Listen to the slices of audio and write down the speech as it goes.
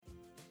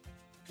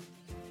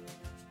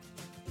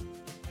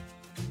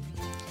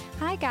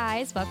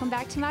guys, welcome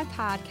back to my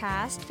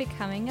podcast,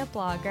 Becoming a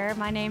Blogger.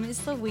 My name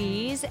is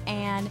Louise,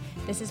 and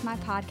this is my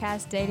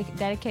podcast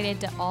dedicated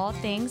to all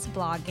things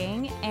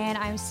blogging. And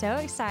I'm so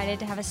excited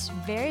to have a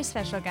very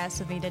special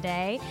guest with me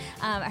today.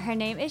 Her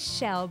name is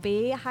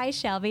Shelby. Hi,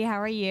 Shelby. How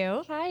are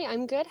you? Hi,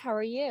 I'm good. How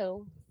are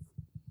you?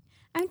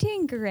 I'm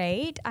doing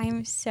great.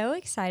 I'm so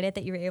excited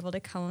that you were able to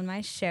come on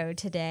my show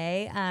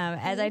today.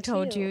 As I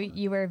told you,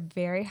 you were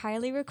very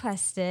highly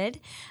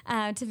requested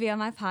to be on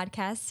my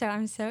podcast, so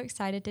I'm so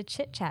excited to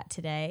chit chat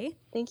today.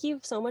 Thank you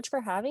so much for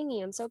having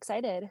me. I'm so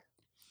excited.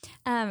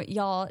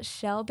 Y'all,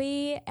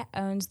 Shelby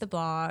owns the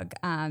blog,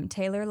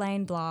 Taylor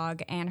Lane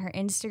Blog, and her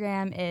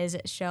Instagram is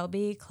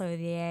Shelby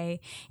Clothier,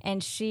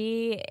 and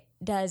she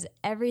does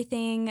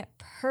everything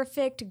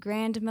perfect,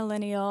 grand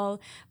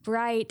millennial,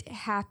 bright,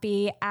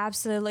 happy,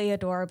 absolutely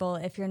adorable.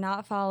 If you're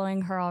not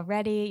following her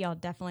already, y'all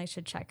definitely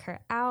should check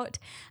her out.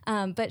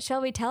 But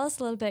Shelby, tell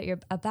us a little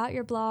bit about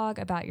your blog,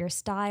 about your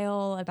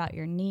style, about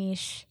your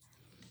niche.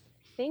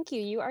 Thank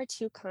you. You are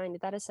too kind.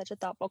 That is such a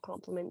thoughtful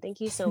compliment.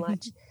 Thank you so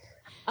much.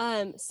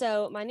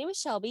 So my name is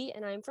Shelby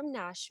and I'm from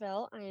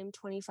Nashville. I am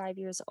 25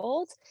 years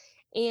old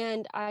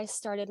and I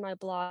started my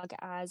blog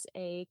as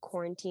a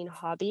quarantine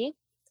hobby.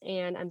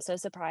 And I'm so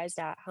surprised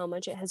at how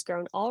much it has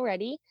grown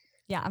already.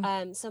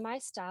 Yeah. So my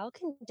style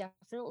can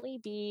definitely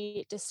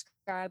be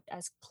described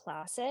as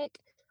classic.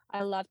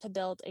 I love to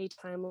build a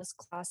timeless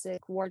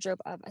classic wardrobe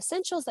of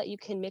essentials that you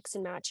can mix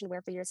and match and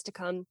wear for years to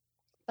come.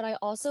 But I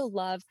also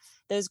love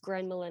those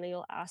grand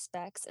millennial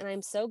aspects. And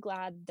I'm so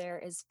glad there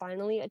is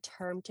finally a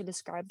term to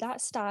describe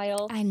that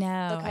style. I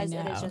know. Because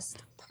it is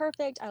just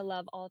perfect. I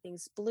love all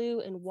things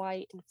blue and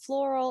white and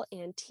floral,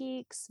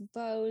 antiques,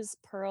 bows,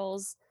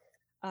 pearls.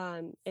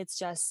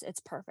 It's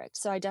perfect.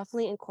 So I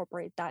definitely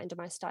incorporate that into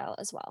my style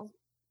as well.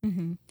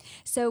 Mm-hmm.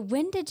 So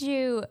when did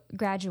you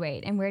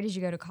graduate and where did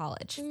you go to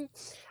college?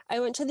 I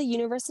went to the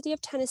University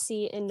of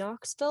Tennessee in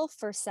Knoxville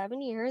for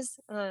 7 years.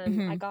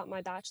 I got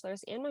my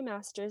bachelor's and my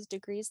master's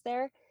degrees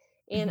there,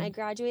 and I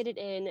graduated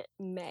in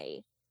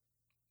May.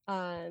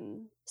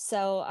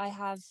 So I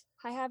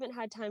haven't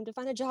had time to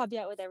find a job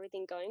yet with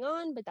everything going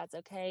on, but that's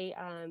okay.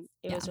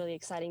 It was really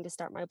exciting to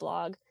start my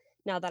blog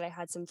now that I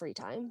had some free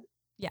time.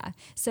 Yeah.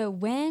 So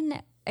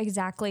when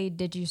exactly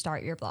did you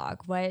start your blog?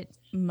 What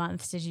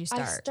month did you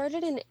start? I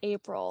started in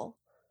April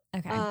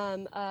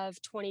of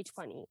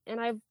 2020.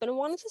 And I've been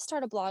wanting to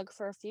start a blog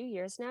for a few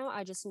years now.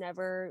 I just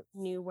never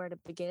knew where to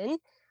begin.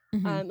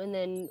 And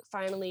then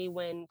finally,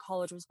 when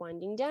college was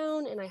winding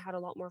down and I had a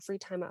lot more free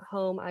time at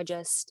home, I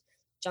just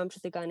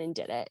jumped the gun and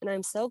did it. And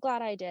I'm so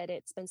glad I did.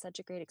 It's been such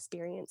a great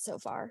experience so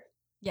far.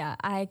 Yeah,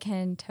 I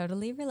can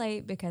totally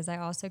relate because I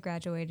also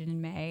graduated in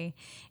May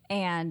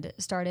and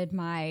started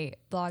my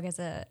blog as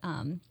a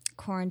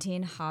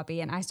quarantine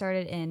hobby, and I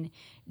started in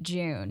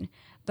June.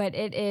 But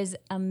it is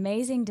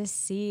amazing to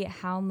see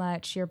how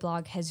much your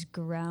blog has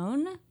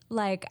grown.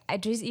 Like,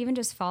 even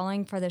just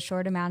following for the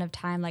short amount of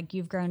time, like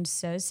you've grown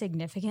so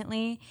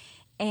significantly.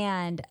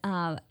 And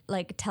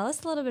tell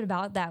us a little bit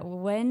about that.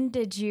 When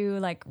did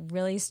you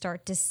really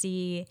start to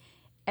see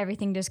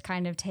everything just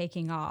kind of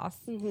taking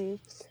off?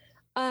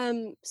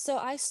 So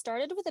I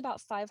started with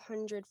about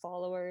 500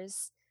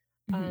 followers,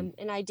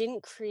 and I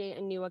didn't create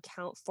a new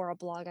account for a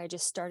blog. I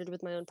just started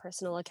with my own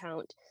personal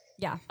account.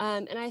 Yeah.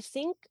 And I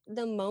think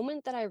the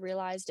moment that I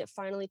realized it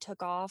finally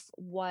took off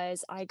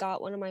was I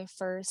got one of my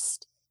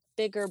first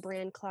bigger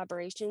brand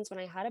collaborations when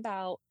I had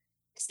about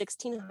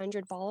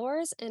 1,600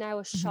 followers, and I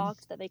was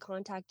shocked that they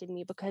contacted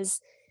me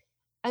because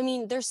I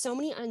mean, there's so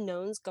many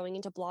unknowns going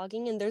into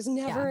blogging, and there's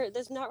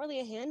not really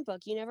a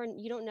handbook. You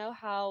don't know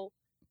how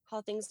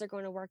things are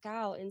going to work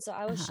out. And so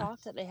I was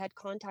shocked that they had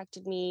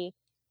contacted me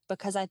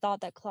because I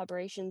thought that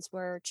collaborations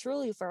were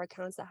truly for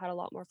accounts that had a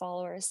lot more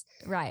followers.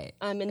 Right.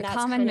 And a that's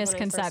common kind of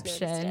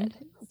misconception.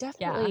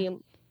 Definitely.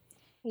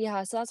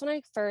 Yeah. So that's when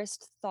I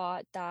first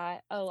thought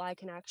that, I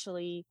can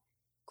actually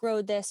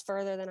grow this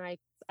further than I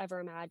ever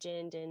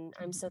imagined. And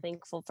I'm so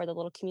thankful for the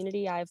little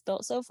community I've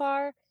built so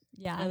far.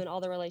 Yeah. And all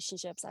the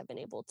relationships I've been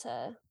able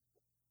to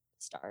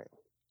start.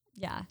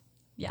 Yeah.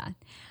 Yeah.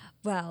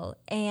 Well,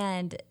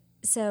 and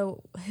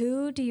so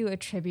who do you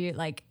attribute,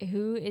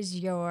 who is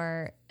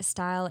your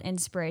style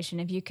inspiration?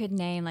 If you could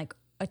name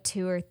a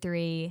 2 or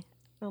 3,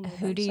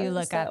 who do you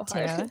look up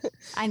to?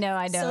 I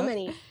know. So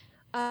many.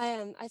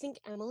 I think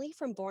Emily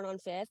from Born on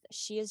Fifth,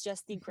 she is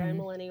just the grand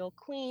millennial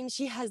queen.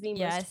 She has the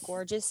most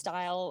gorgeous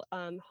style,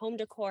 home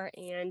decor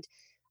and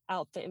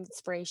outfit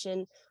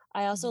inspiration.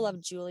 I also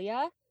love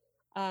Julia.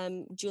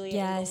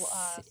 Julia,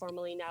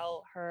 formerly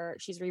now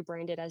she's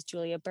rebranded as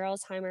Julia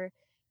Berolsheimer.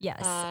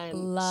 Yes,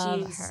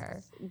 love she's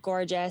her.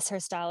 Gorgeous.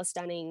 Her style is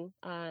stunning.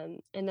 And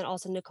then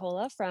also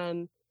Nicola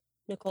from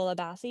Nicola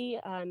Bathy,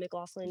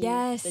 McLaughlin,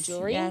 the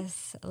jewelry.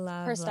 Yes,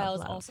 love her style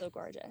love. is also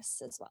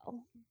gorgeous as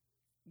well.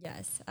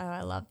 Yes,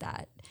 I love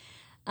that.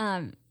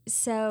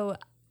 So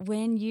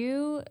when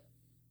you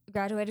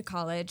graduated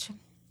college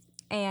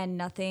and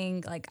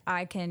nothing,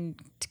 I can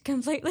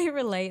completely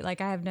relate.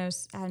 I know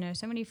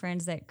so many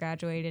friends that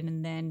graduated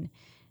and then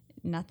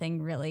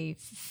nothing really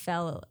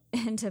fell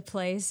into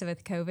place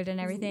with COVID and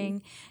Mhm.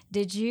 everything.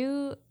 Did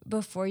you,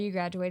 before you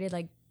graduated,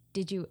 like,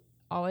 did you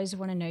always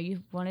want to know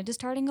you wanted to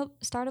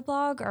start a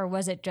blog, or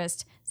was it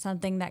just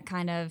something that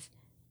kind of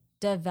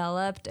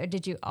developed, or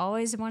did you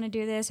always want to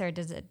do this, or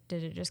did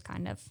it just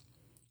kind of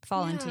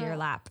fall into your Yeah.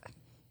 lap?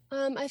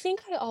 I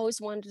think I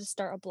always wanted to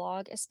start a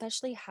blog,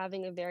 especially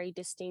having a very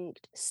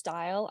distinct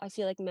style. I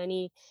feel like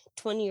many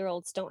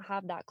 20-year-olds don't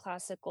have that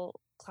classic,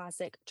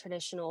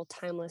 traditional,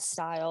 timeless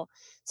style.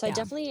 So I Yeah.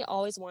 definitely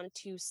always wanted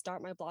to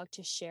start my blog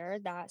to share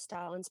that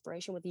style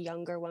inspiration with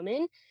younger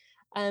women.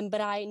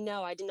 But I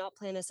know I did not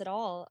plan this at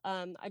all.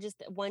 I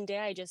just one day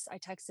I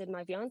texted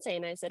my fiance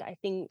and I said, I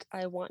think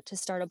I want to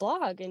start a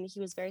blog. And he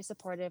was very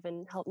supportive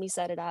and helped me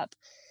set it up.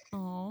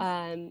 Oh,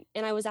 And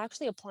I was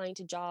actually applying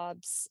to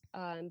jobs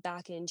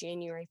back in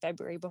January,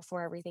 February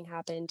before everything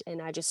happened,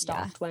 and I just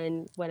yeah. stopped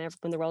when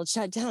the world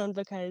shut down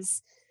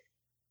because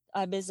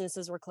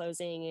businesses were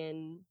closing,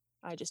 and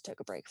I just took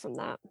a break from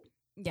that.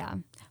 Yeah.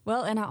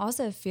 Well, and I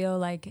also feel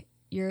like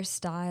your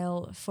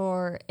style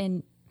for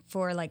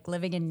like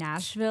living in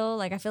Nashville,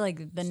 like I feel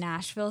like the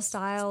Nashville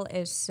style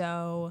is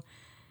so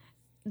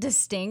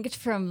distinct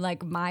from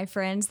like my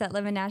friends that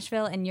live in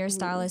Nashville, and your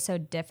style Mhm. is so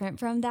different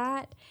from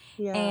that.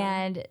 Yeah.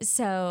 And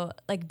so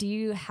like do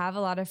you have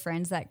a lot of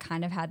friends that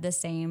kind of had the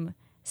same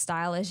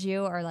style as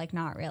you, or like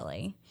not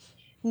really?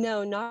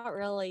 No, not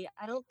really.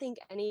 I don't think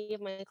any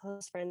of my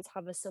close friends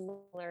have a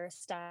similar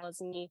style as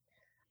me.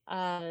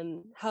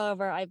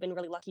 However, I've been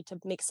really lucky to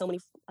make so many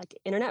like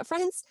internet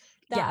friends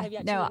that Yeah. I've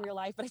yet to meet No, in real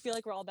life, but I feel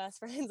like we're all best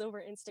friends over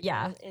yeah.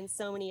 Instagram, and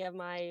so many of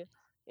my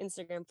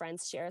Instagram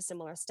friends share a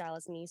similar style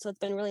as me. So it's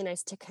been really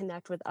nice to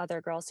connect with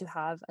other girls who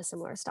have a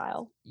similar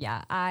style.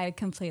 Yeah, I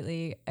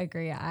completely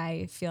agree.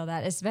 I feel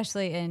that,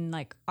 especially in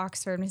like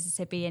Oxford,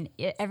 Mississippi, and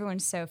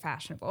everyone's so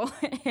fashionable.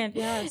 And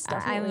Yes,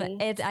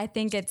 definitely. I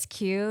think it's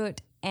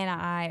cute,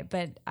 and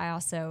but I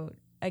also,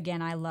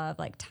 again, I love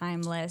like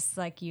timeless,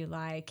 like you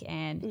like,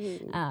 and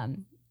Hmm.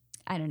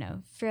 I don't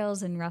know,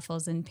 frills and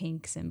ruffles and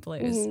pinks and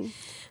blues. Hmm.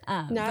 But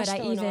I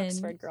Nashville and even,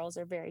 Oxford girls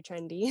are very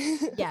trendy.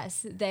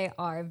 yes, they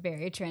are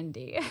very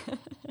trendy.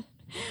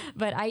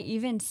 But I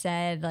even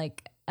said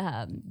like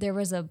there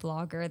was a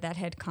blogger that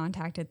had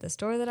contacted the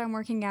store that I'm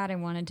working at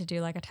and wanted to do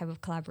like a type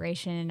of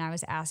collaboration. And I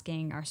was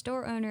asking our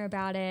store owner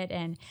about it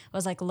and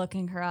was like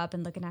looking her up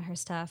and looking at her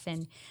stuff.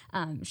 And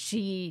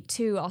she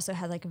too also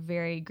had like a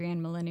very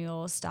grand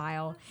millennial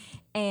style.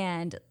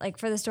 And like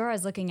for the store I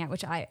was looking at,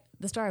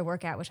 the store I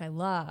work at, which I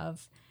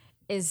love,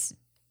 is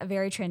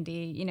very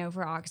trendy, you know,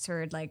 for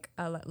Oxford, like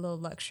a little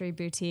luxury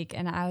boutique.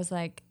 And I was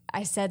like,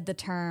 I said the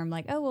term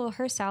like, oh, well,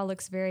 her style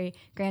looks very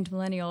grand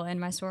millennial. And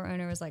my store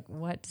owner was like,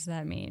 what does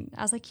that mean?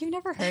 I was like, you've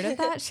never heard of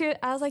that?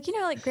 I was like, you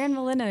know, like grand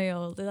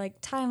millennial, like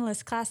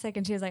timeless classic.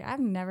 And she was like, I've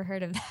never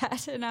heard of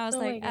that. And I was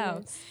Oh my like, oh,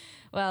 goodness.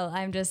 well,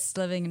 I'm just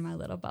living in my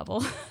little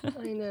bubble.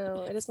 I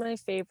know. It is my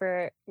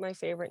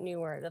favorite new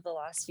word of the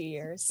last few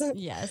years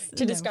Yes,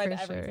 to no, describe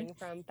for sure. everything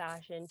from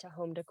fashion to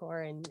home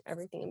decor and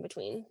everything in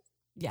between.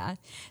 Yeah.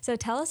 So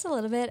tell us a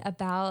little bit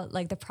about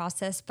like the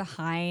process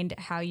behind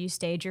how you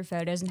stage your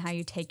photos and how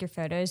you take your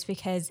photos,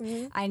 because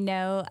Hmm.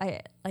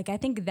 I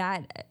think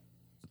that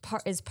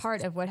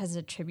part of what has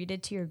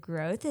attributed to your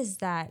growth is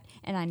that,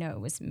 and I know it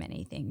was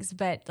many things,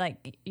 but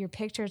like your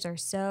pictures are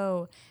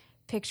so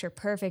picture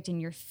perfect and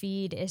your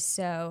feed is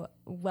so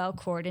well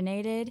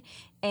coordinated.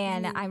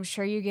 And Hmm. I'm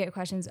sure you get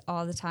questions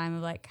all the time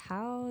of like,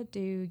 how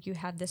do you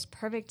have this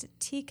perfect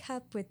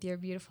teacup with your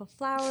beautiful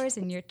flowers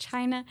and your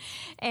china?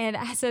 And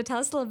so tell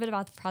us a little bit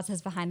about the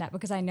process behind that,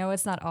 because I know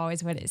it's not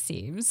always what it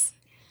seems.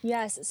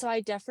 Yes, so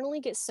I definitely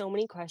get so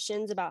many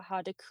questions about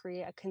how to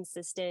create a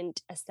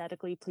consistent,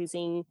 aesthetically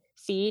pleasing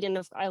feed, and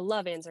I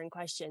love answering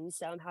questions,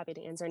 so I'm happy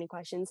to answer any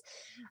questions.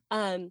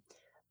 Um,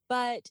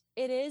 but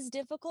it is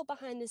difficult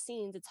behind the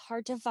scenes. It's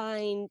hard to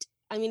find.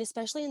 I mean,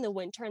 especially in the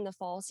winter and the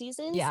fall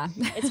seasons, Yeah.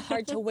 it's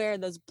hard to wear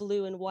those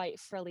blue and white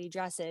frilly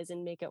dresses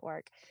and make it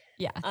work.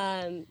 Yeah.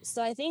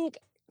 So I think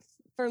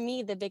for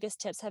me, the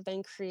biggest tips have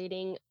been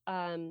creating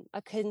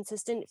a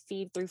consistent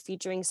feed through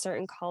featuring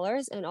certain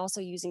colors and also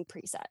using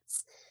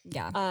presets.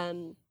 Yeah.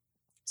 Um,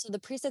 so the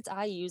presets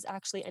I use,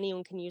 actually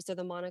anyone can use. They're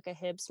the Monica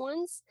Hibbs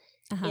ones,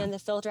 Uh-huh. and the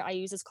filter I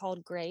use is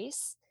called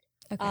Grace.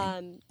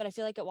 Okay. But I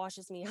feel like it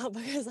washes me out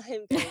because I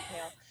am very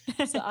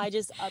pale. So I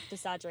just up the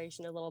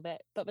saturation a little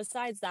bit. But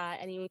besides that,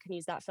 anyone can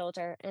use that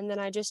filter. And then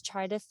I just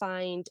try to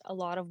find a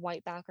lot of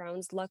white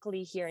backgrounds.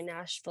 Luckily, here in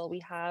Nashville, we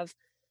have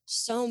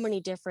so many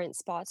different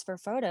spots for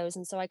photos.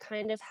 And so I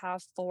kind of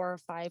have 4 or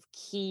 5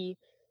 key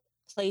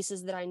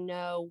places that I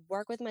know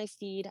work with my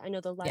feed. I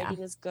know the Yeah.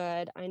 lighting is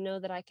good. I know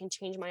that I can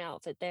change my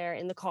outfit there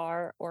in the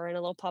car or in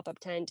a little pop up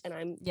tent and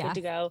I'm good Yeah.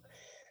 to go.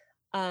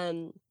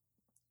 Um,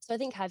 so I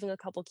think having a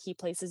couple key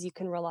places you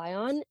can rely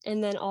on.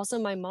 And then also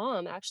my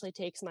mom actually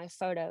takes my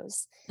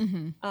photos.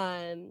 Mm-hmm.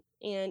 And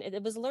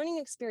it was a learning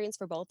experience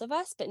for both of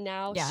us, but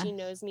now Yeah. she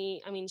knows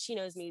me. I mean, she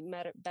knows me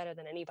better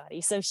than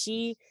anybody. So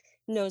she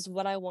knows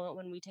what I want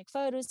when we take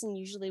photos, and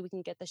usually we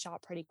can get the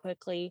shot pretty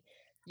quickly.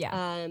 Yeah.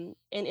 And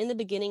in the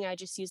beginning, I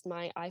just used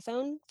my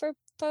iPhone for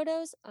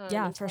photos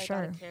Yeah, until for I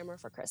got a sure. camera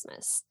for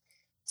Christmas.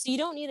 So you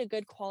don't need a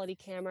good quality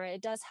camera.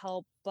 It does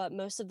help, but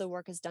most of the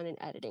work is done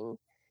in editing.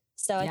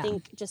 So I Yeah.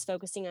 think just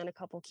focusing on a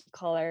couple key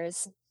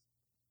colors.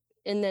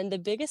 And then the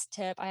biggest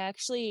tip, I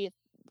actually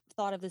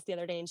thought of this the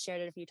other day and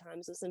shared it a few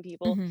times with some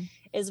people, Hmm.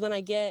 is when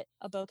I get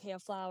a bouquet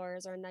of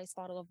flowers or a nice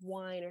bottle of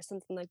wine or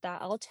something like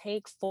that, I'll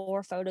take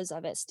 4 photos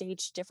of it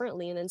staged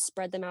differently and then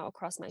spread them out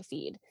across my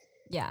feed.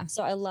 Yeah.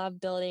 So I love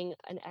building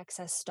an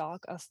excess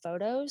stock of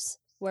photos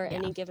where Yeah.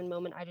 any given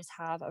moment I just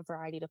have a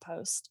variety to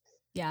post.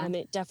 Yeah.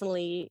 It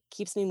definitely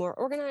keeps me more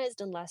organized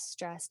and less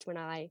stressed when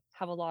I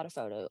have a lot of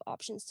photo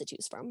options to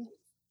choose from.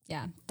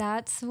 Yeah.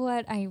 That's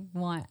what I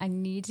want. I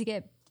need to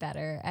get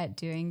better at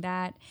doing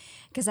that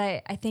because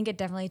I think it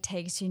definitely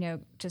takes,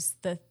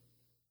 just the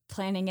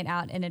planning it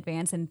out in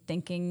advance and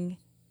thinking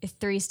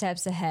 3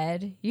 steps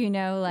ahead,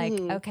 like,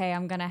 Hmm. okay,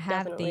 I'm going to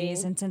have these.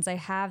 Definitely. And since I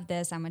have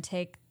this, I'm going to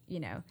take,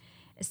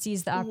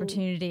 seize the Hmm.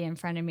 opportunity in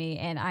front of me.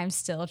 And I'm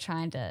still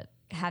trying to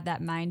have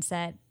that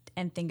mindset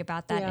and think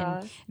about that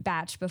and Yeah,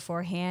 batch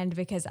beforehand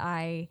because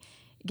I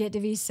get to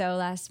be so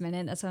last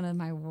minute. That's one of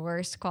my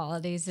worst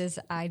qualities is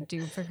I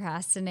do oh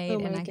procrastinate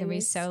and my I can be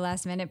goodness. so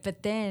last minute.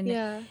 But then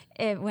Yeah,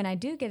 when I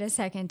do get a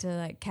second to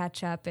like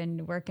catch up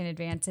and work in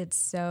advance, it's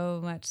so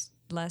much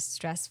less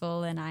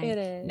stressful and I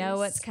it know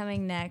what's is.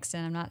 coming next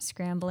and I'm not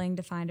scrambling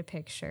to find a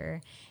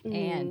picture.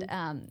 And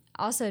Hmm.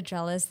 also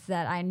jealous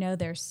that I know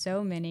there's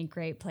so many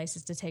great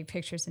places to take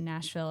pictures in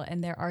Nashville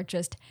and there are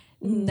just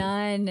Hmm.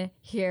 none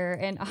here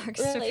in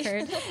Really?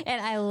 Oxford.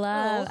 And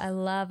Oh, I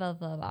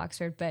love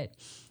Oxford, but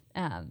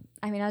I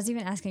was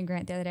even asking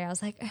Grant the other day, I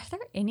was like, are there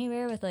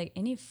anywhere with like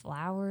any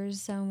flowers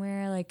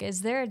somewhere? Like,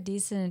 is there a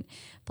decent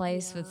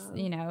place with,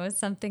 yeah.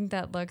 something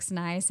that looks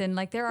nice? And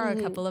like, there are a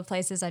Hmm. couple of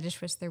places. I just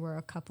wish there were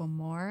a couple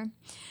more.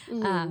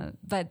 Hmm.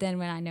 But then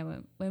when I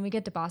know when we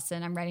get to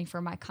Boston, I'm ready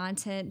for my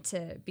content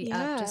to be up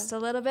Yeah, just a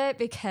little bit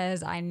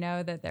because I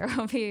know that there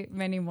will be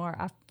many more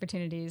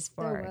opportunities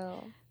there for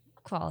will.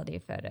 quality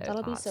photo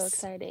That'll be so ops.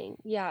 exciting.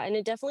 Yeah, and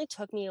it definitely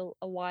took me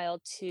a while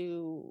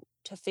to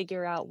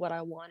figure out what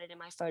I wanted in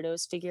my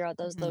photos, figure out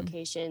those Hmm.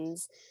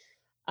 locations.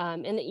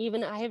 And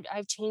even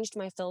I've changed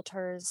my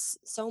filters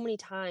so many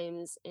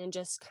times and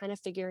just kind of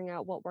figuring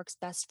out what works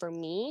best for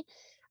me.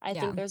 I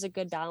Yeah. think there's a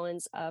good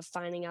balance of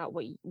finding out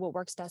what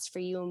works best for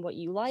you and what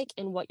you like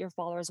and what your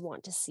followers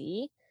want to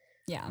see.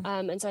 Yeah.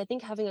 And so I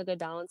think having a good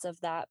balance of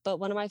that. But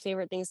one of my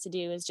favorite things to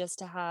do is just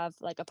to have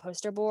like a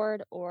poster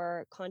board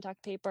or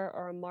contact paper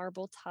or a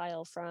marble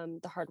tile from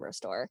the hardware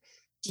store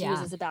to use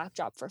Yeah. as a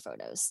backdrop for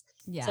photos.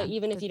 So Yeah.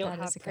 even if you don't That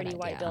is have a good pretty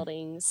white idea.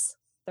 buildings,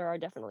 there are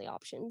definitely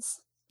options.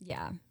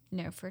 Yeah,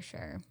 no, for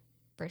sure.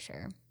 For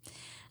sure.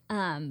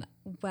 Um,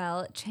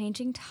 well,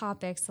 changing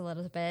topics a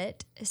little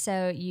bit.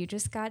 So you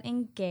just got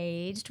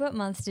engaged. What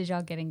month did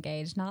y'all get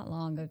engaged? Not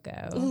long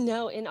ago.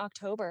 No, in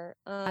October.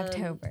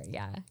 October,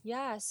 yeah.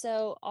 Yeah,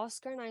 so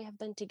Oscar and I have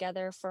been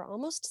together for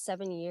almost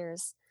 7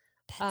 years.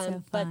 That's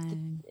so But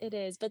fun. it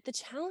is. But the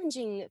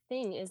challenging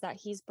thing is that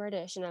he's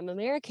British and I'm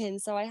American,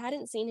 so I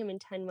hadn't seen him in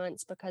 10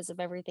 months because of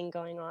everything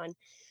going on.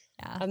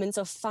 Yeah. And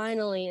so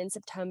finally in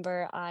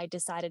September, I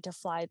decided to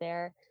fly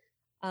there,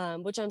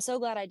 which I'm so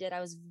glad I did.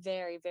 I was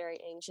very, very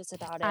anxious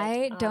about it.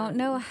 I don't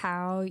know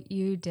how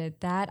you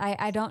did that.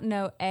 I don't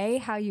know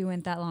how you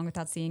went that long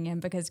without seeing him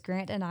because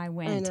Grant and I I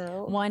went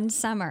know. one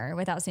summer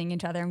without seeing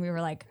each other and we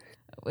were like,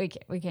 we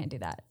can't do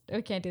that.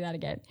 We can't do that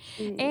again.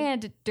 Mm,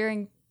 And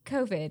during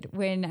COVID,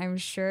 when I'm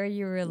sure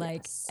you were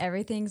like, yes.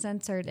 everything's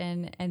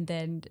uncertain and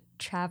then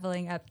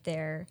traveling up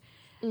there,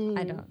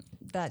 Mm.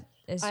 that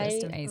is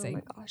just Oh my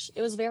amazing. gosh,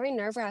 it was very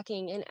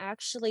nerve-wracking. And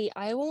actually,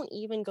 I won't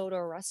even go to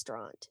a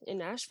restaurant in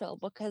Nashville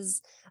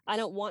because I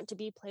don't want to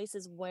be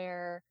places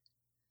where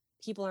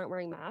people aren't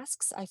wearing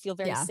masks. I feel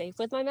very Yeah. safe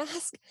with my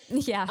mask.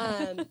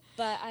 Yeah.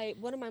 But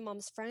one of my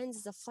mom's friends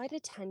is a flight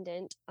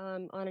attendant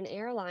on an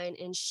airline,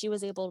 and she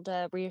was able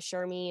to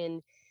reassure me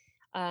and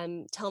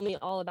tell me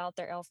all about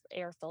their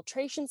air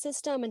filtration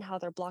system and how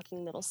they're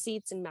blocking middle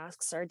seats and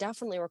masks are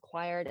definitely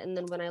required. And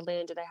then when I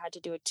landed, I had to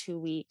do a 2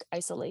 week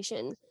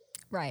isolation.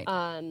 Right.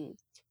 Um,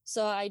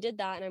 so I did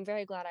that, and I'm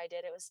very glad I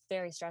did. It was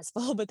very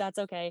stressful, but that's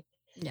okay.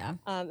 Yeah.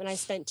 And I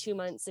spent 2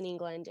 months in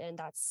England, and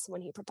that's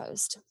when he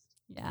proposed.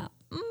 Yeah.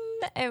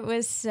 It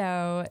was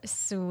so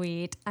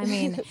sweet. I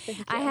mean,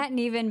 Thank I you. hadn't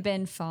even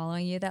been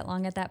following you that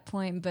long at that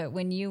point, but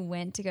when you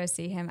went to go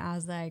see him, I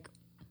was like,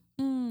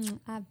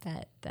 I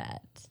bet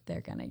that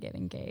they're going to get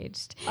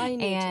engaged. I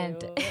knew And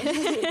too.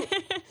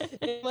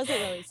 It wasn't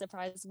really a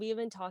surprise. We have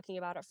been talking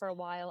about it for a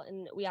while,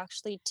 and we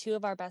actually, two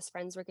of our best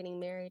friends were getting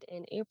married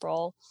in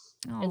April.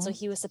 And so oh,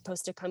 he was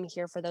supposed to come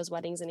here for those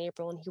weddings in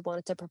April, and he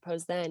wanted to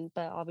propose then,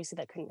 but obviously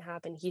that couldn't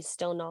happen. He's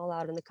still not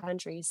allowed in the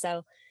country.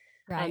 So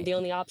right. the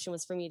only option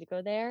was for me to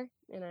go there,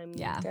 and I'm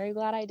Yeah. very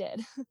glad I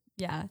did.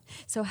 Yeah.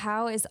 So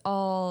how is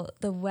all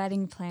the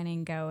wedding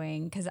planning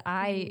going? Because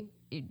I Mhm.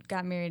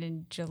 got married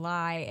in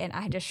July, and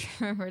I just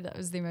remember that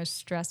was the most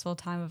stressful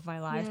time of my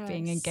life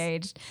being Yes.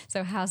 engaged.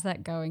 So how's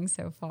that going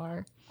so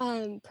far?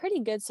 Pretty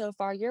good so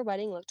far. Your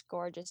wedding looked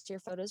gorgeous. Your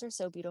photos are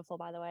so beautiful,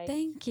 by the way.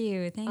 Thank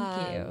you. Thank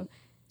Um, you.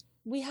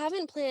 we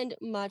haven't planned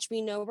much.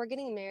 We know we're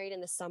getting married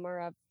in the summer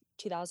of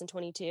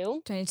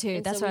 2022. 22. And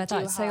so That's what we I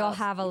do thought. So you'll have,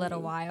 have a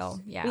little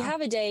while. we Yeah.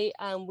 have a date.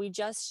 We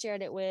just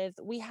shared it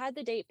we had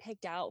the date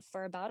picked out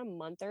for about a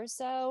month or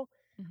so.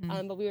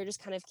 Hmm. But we were just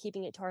kind of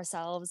keeping it to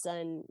ourselves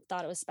and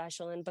thought it was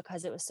special. And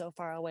because it was so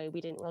far away,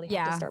 we didn't really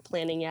have to Yeah. start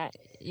planning yet.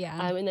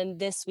 Yeah. And then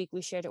this week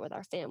we shared it with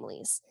our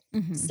families.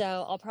 Hmm.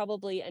 So I'll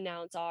probably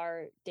announce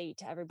our date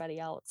to everybody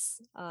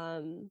else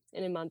in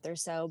a month or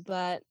so.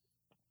 But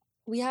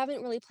we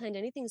haven't really planned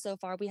anything so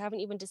far. We haven't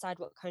even decided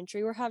what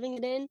country we're having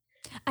it in.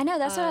 I know.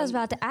 That's what I was Um,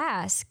 about to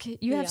ask.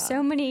 You have so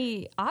yeah,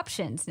 many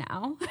options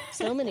now.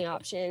 so many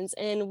options.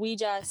 And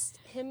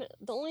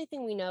the only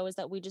thing we know is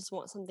that we just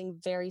want something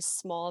very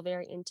small,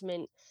 very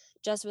intimate,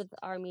 just with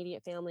our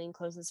immediate family and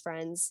closest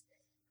friends.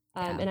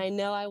 Yeah. And I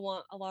know I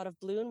want a lot of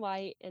blue and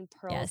white and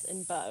pearls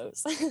and Yes.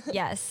 bows.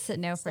 Yes.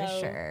 No, for So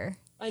sure.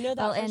 I know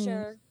Well, that for sure,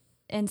 and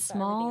but everything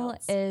small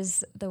else.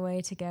 is the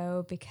way to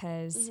go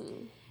because,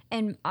 Hmm.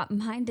 and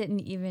mine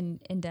didn't even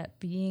end up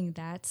being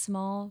that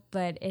small,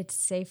 but it's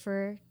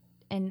safer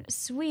and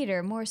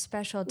sweeter, more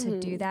special to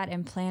do Hmm. that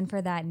and plan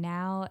for that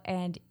now.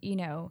 And,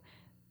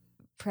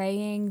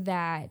 praying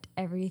that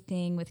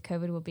everything with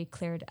COVID will be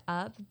cleared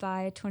up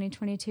by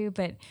 2022.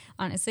 But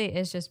honestly,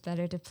 it's just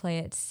better to play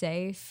it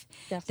safe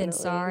than Definitely.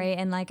 sorry.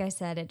 And like I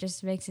said, it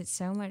just makes it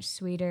so much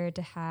sweeter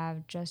to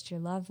have just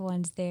your loved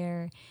ones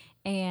there.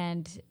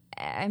 And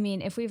I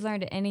mean, if we've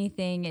learned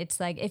anything, it's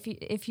like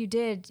if you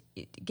did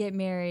get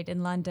married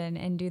in London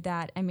and do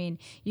that, I mean,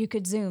 you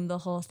could Zoom the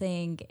whole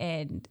thing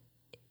and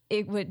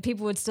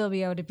people would still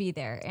be able to be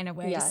there in a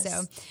way. Yes. So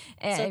So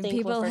and thankful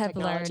people for have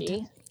learned,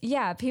 technology.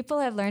 yeah, people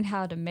have learned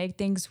how to make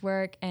things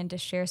work and to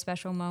share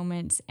special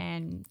moments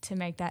and to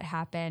make that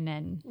happen.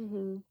 And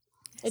Hmm.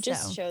 It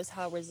just so, shows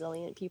how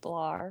resilient people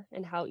are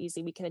and how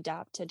easy we can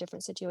adapt to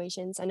different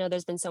situations. I know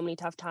there's been so many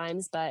tough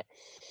times, but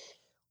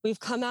we've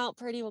come out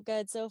pretty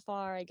good so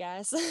far, I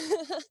guess.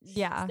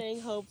 yeah,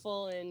 Staying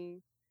hopeful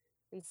and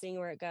seeing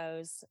where it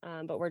goes.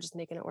 But we're just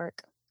making it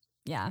work.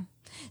 yeah.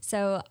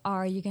 So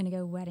are you going to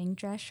go wedding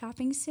dress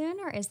shopping soon,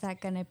 or is that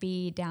going to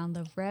be down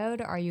the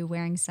road? Are you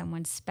wearing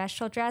someone's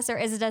special dress, or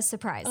is it a Oh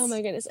surprise?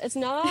 my goodness. It's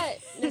not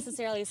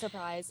necessarily a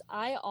surprise.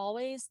 I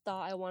always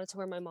thought I wanted to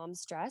wear my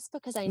mom's dress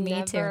because I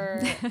Me too.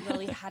 never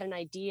really had an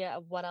idea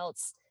of what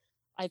else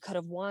I could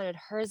have wanted.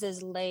 Hers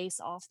is lace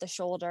off the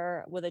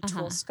shoulder with a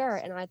tulle Uh-huh.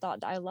 skirt. And I thought,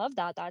 I love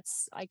that.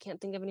 I can't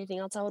think of anything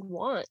else I would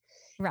want.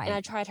 And I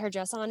Right. tried her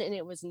dress on and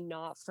it was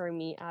not for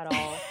me at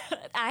all.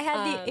 I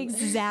had the Um,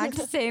 exact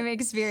same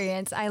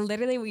experience.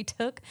 We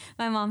took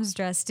my mom's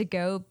dress to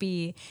go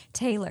be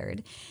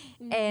tailored.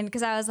 And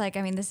because I was like,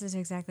 I mean, this is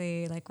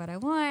exactly like what I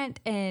want.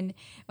 And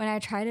when I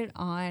tried it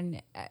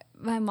on,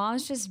 my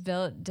mom's just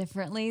built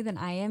differently than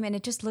I am. And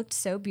it just looked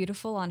so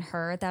beautiful on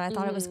her that I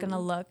thought it was going to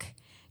mhm. look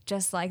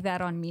just like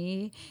that on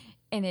me.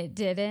 And it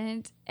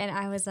didn't. And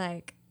I was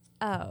like,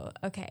 oh,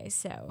 okay.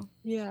 So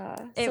Yeah.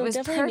 it So it was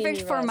definitely made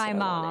perfect me for realize my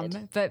what I wanted.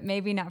 mom, but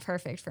maybe not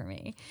perfect for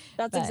me.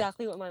 That's But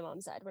exactly what my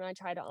mom said when I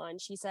tried it on.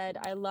 She said,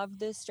 I loved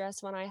this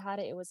dress when I had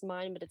it. It was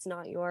mine, but it's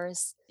not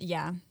yours.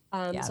 yeah.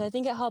 Yeah. So I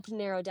think it helped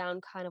narrow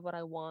down kind of what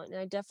I want.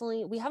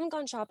 And we haven't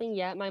gone shopping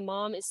yet. My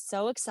mom is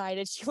so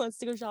excited. She wants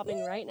to go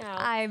shopping right now.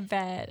 I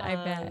bet. I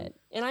bet.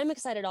 And I'm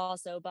excited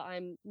also, but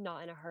I'm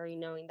not in a hurry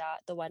knowing that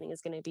the wedding is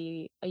going to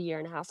be a year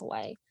and a half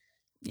away.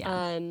 Yeah.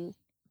 Um,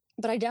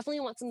 but I definitely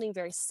want something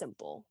very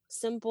simple,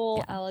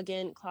 Yeah.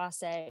 elegant,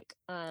 classic.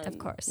 Of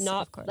course.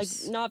 Not Of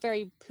course. not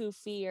very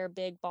poofy or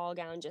big ball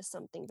gown, just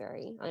something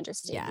very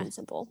understated Yeah. and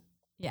simple.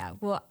 Yeah.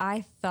 Well,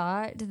 I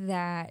thought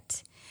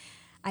that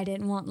I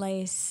didn't want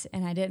lace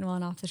and I didn't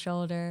want off the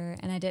shoulder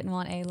and I didn't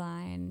want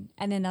A-line.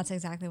 And then that's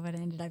exactly what I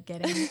ended up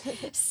getting.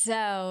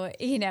 So,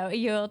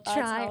 you'll That's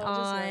try how it just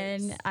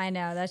on. works. I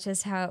know that's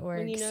just how it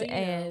When you works. know, you know.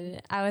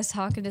 And I was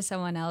talking to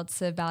someone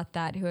else about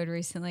that who had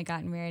recently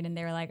gotten married and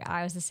they were like,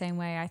 I was the same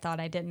way. I thought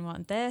I didn't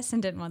want this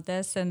and didn't want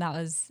this. And that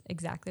was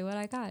exactly what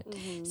I got.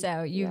 Mhm.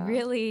 So you Yeah.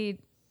 really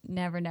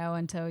never know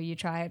until you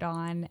try it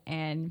on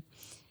and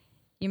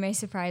you may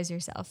surprise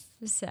yourself.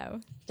 So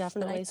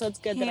Definitely. So it's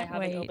good that I can't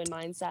have an wait. open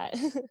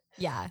mindset.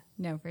 Yeah,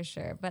 no, for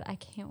sure. But I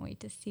can't wait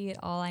to see it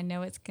all. I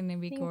know it's going to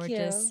be Thank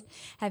gorgeous. you.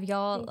 Have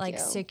y'all Thank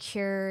you.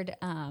 secured,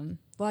 well,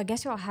 I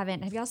guess y'all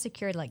haven't, have y'all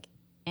secured like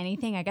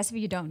anything? I guess if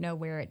you don't know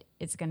where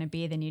it's going to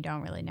be, then you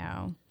don't really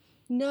know.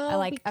 No,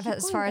 Like we keep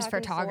as going far as back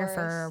and photographer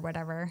or forth.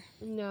 whatever.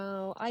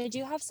 No, I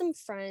do have some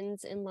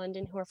friends in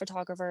London who are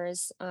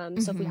photographers. So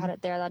if we Hmm. had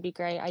it there, that'd be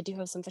great. I do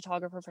have some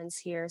photographer friends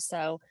here.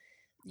 So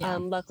Yeah.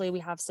 luckily we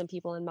have some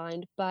people in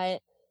mind.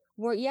 But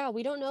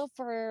we don't know if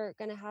we're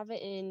gonna have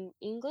it in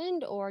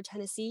England or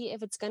Tennessee.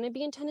 If it's gonna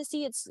be in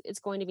Tennessee, it's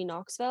going to be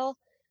Knoxville.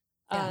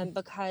 Yeah.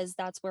 Because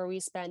that's where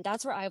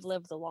I've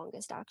lived the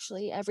longest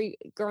actually.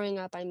 Growing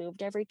up I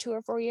moved every 2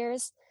 or 4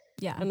 years.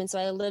 Yeah. And so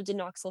I lived in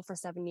Knoxville for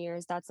 7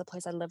 years. That's the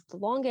place I lived the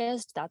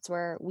longest. That's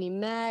where we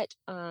met.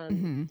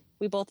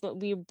 We both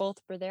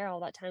were there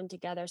all that time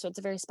together. So it's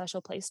a very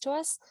special place to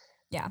us.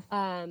 Yeah.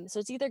 So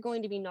it's either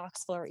going to be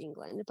Knoxville or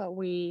England, but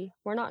we're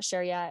not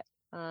sure yet.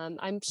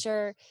 I'm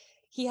sure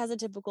he has a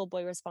typical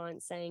boy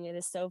response saying it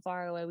is so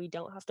far away we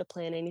don't have to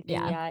plan anything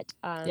yet.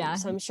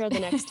 So I'm sure the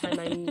next time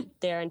I'm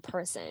there in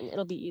person,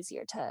 it'll be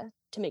easier to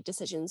make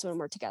decisions when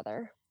we're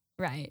together.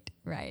 Right.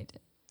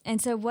 And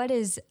so what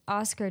is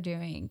Oscar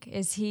doing?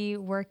 Is he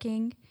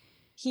working?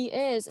 He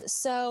is.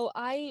 So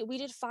we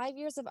did 5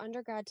 years of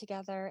undergrad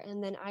together,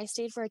 and then I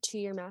stayed for a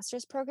 2-year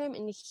master's program.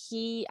 And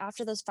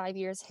after those 5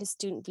 years, his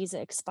student visa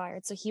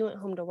expired. So he went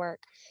home to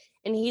work,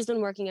 and he's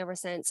been working ever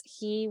since.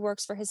 He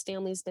works for his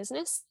family's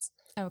business.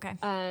 Okay.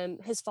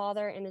 His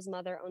father and his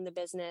mother own the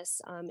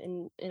business,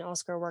 and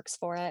Oscar works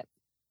for it.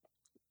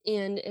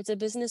 And it's a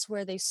business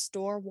where they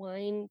store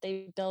wine,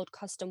 they build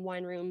custom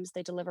wine rooms,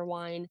 they deliver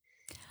wine.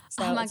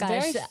 So oh my it's gosh.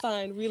 very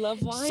fun. We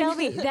love wine.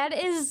 Shelby, that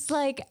is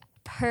like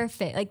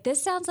perfect. Like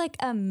this sounds like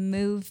a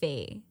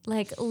movie,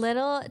 like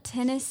Little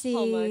Tennessee.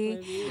 Hallmark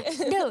movie.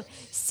 No,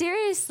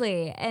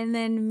 seriously. And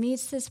then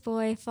meets this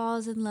boy,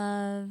 falls in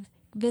love,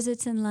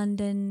 visits in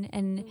London,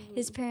 and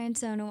his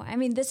parents own a wine. I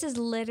mean, this is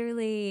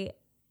literally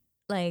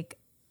like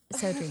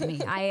so dreamy.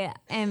 I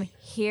am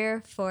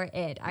here for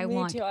it.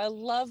 Me too. I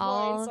love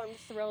wine, so I'm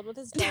thrilled with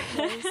his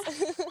dumplings.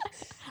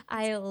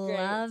 I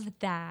love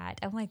that.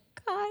 Oh my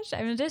gosh.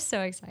 I'm just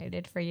so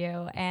excited for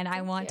you. And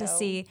I want to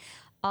see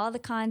all the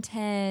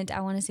content. I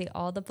want to see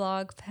all the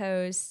blog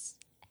posts,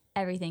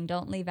 everything.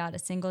 Don't leave out a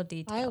single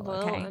detail. I will.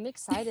 Okay? I'm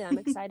excited. I'm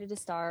excited to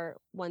start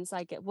once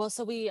I get,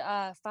 so we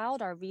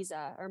filed our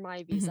visa, or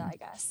my visa, I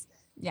guess.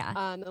 Yeah.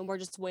 And we're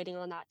just waiting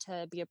on that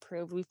to be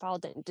approved. We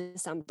filed it in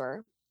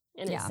December.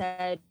 And it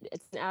said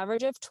it's an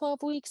average of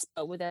 12 weeks,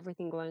 but with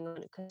everything going on,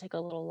 it could take a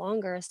little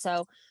longer.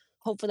 So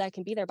hopefully I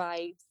can be there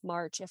by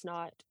March, if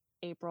not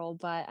April.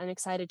 But I'm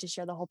excited to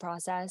share the whole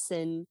process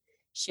and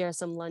share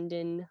some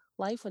London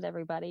life with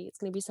everybody. It's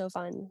going to be so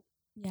fun.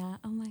 Yeah.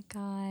 Oh my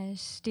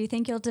gosh. Do you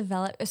think you'll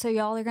develop? So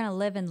y'all are going to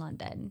live in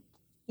London?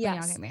 Yes.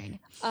 When y'all get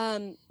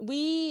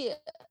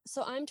married?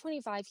 So I'm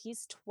 25,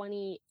 he's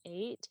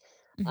 28.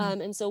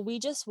 And so we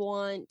just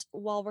want,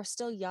 while we're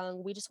still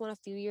young, we just want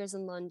a few years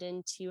in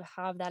London to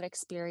have that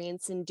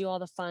experience and do all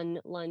the fun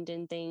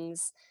London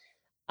things.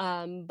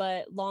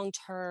 But long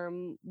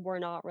term, we're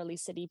not really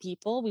city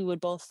people. We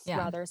would both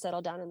rather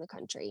settle down in the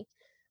country.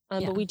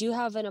 But we do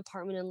have an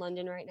apartment in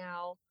London right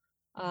now.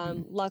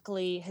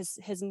 Luckily,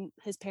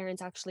 his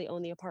parents actually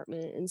own the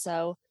apartment. And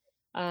so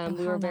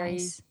we were very,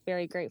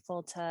 very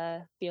grateful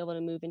to be able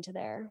to move into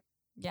there.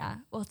 Yeah.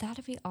 Well,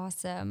 that'd be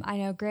awesome. I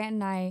know Grant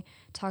and I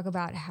talk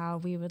about how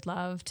we would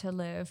love to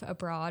live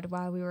abroad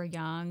while we were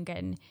young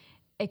and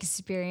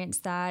experience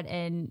that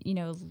and,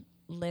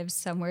 live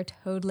somewhere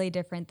totally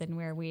different than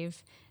where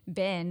we've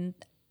been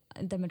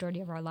the majority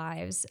of our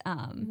lives.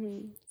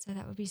 So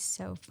that would be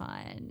so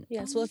fun.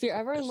 Yes. Well, if you're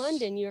ever in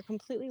London, you're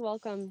completely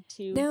welcome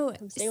to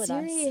come stay with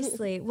us.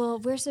 Seriously. Well,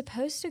 we're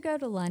supposed to go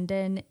to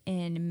London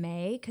in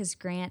May because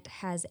Grant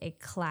has a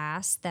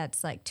class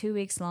that's like 2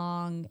 weeks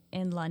long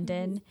in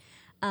London.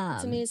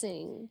 It's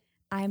amazing.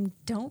 I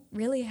don't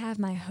really have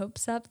my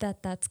hopes up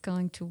that that's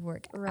going to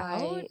work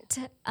out.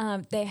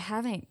 They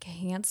haven't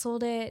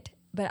canceled it,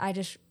 but I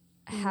just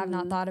have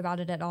not thought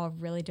about it at all.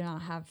 Really do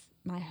not have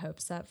my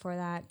hopes up for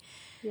that.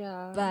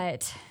 Yeah.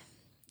 But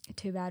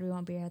too bad we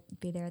won't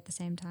be there at the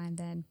same time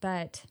then.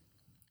 But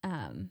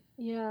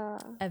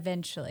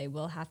eventually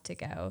we'll have to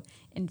go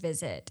and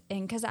visit.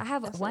 And because I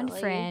have one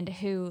friend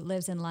who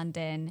lives in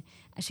London.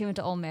 She went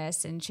to Ole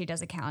Miss and she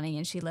does accounting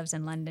and she lives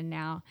in London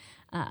now.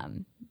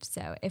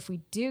 So if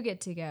we do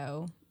get to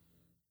go,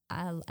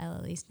 I'll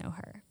at least know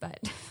her. But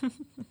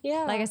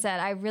like I said,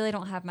 I really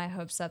don't have my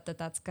hopes up that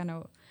that's going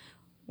to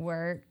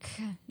work.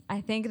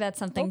 I think that's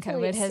something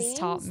COVID has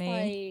taught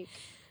me.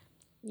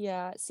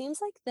 It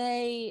seems like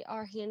they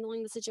are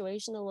handling the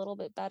situation a little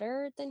bit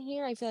better than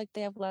here. I feel like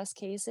they have less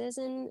cases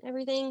and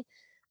everything.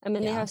 I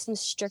mean, they have some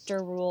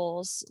stricter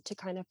rules to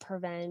kind of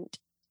prevent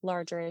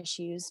larger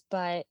issues,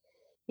 but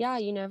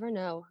you never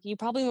know. You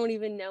probably won't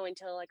even know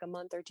until like a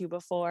month or two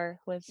before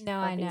how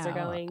things are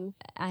going.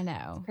 I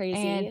know. It's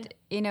crazy. And,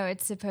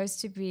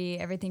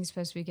 everything's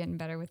supposed to be getting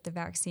better with the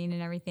vaccine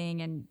and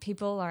everything. And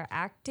people are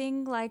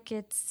acting like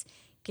it's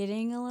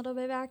getting a little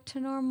bit back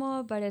to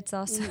normal, but it's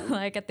also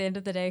like at the end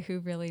of the day, who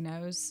really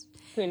knows?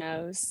 Who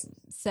knows?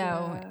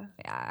 So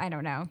I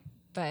don't know,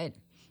 but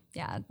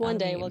one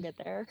day we'll get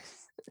there.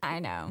 I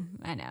know.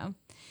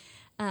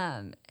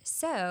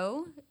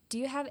 So do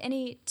you have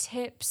any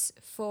tips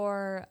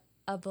for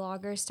a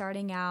blogger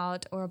starting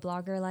out or a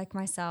blogger like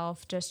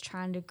myself, just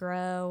trying to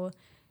grow,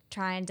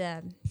 trying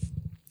to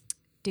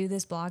do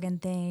this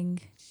blogging thing?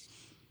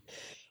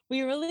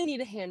 We really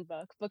need a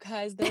handbook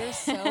because there are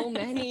so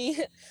many.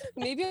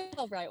 Maybe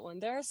I'll write one.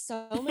 There are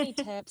so many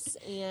tips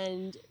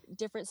and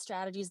different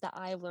strategies that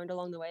I've learned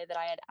along the way that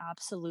I had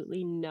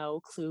absolutely no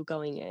clue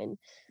going in.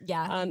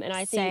 Yeah, And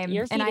I think same.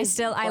 your And feed is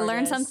I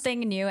learn gorgeous. something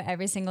new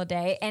every single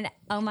day. And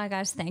oh my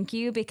gosh, thank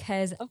you.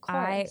 Because Of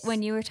course.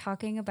 when you were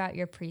talking about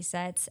your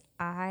presets,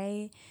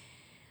 I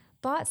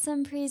bought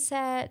some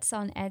presets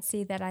on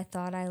Etsy that I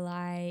thought I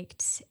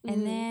liked.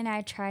 And Mhm. then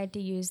I tried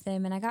to use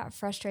them and I got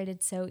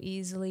frustrated so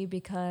easily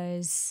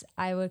because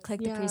I would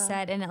click the Yeah,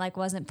 preset and it like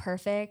wasn't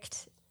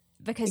perfect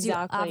because you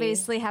exactly.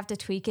 obviously have to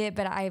tweak it.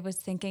 But I was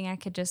thinking I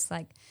could just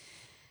like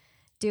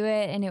do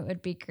it and it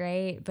would be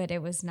great, but it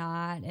was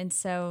not. And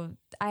so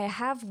I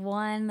have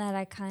one that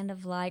I kind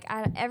of like.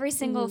 Every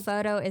single Mhm.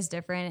 photo is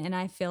different, and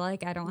I feel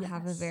like I don't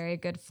have a Yes. very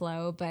good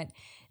flow. But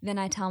then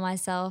I tell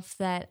myself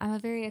that I'm a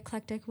very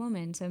eclectic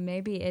woman, so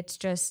maybe it's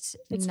just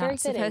It's very not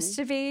supposed fitting.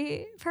 to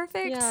be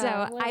perfect. Yeah,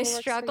 So I whatever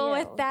works for struggle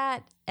with you.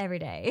 that every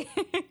day.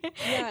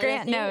 Yeah, and I Grant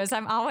think knows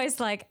I'm always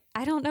like,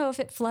 I don't know if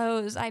it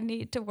flows. I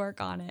need to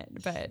work on it.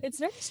 But it's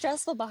very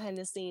stressful behind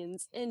the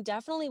scenes, and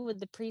definitely with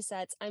the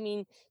presets. I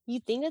mean, you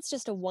think it's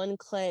just a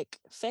one-click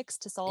fix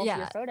to solve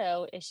your yeah,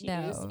 photo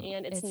issues, no,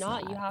 and it's it's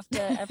not. You not. have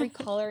to, every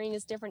coloring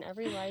is different,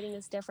 every lighting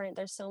is different.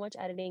 There's so much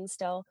editing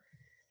still.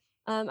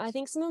 I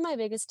think some of my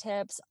biggest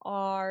tips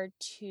are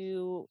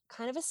to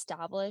kind of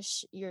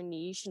establish your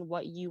niche and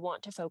what you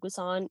want to focus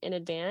on in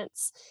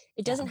advance.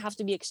 It Yeah, doesn't have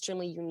to be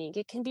extremely unique.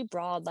 It can be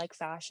broad like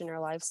fashion or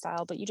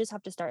lifestyle, but you just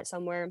have to start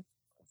somewhere.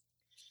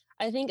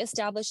 I think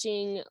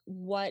establishing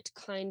what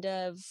kind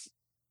of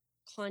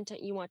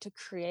content you want to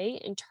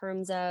create in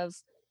terms of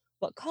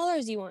what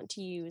colors you want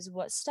to use,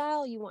 what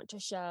style you want to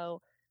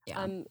show. yeah,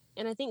 And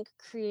I think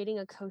creating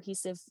a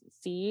cohesive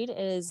feed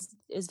is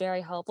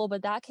very helpful,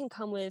 but that can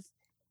come with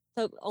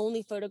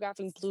only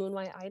photographing blue and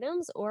white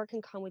items, or it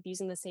can come with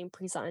using the same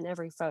preset in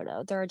every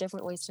photo. There are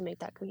different ways to make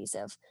that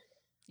cohesive.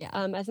 yeah.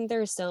 I think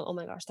oh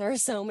my gosh, there are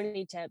so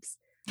many tips.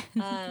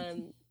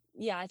 Um,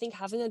 yeah, I think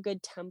having a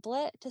good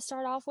template to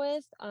start off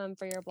with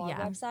for your blog Yeah.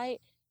 website.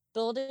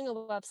 Building a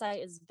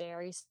website is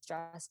very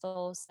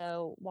stressful.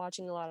 So,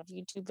 watching a lot of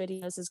YouTube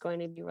videos is going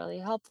to be really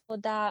helpful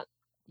with that.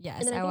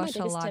 And Yes, then I I think my watched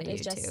a biggest lot tip of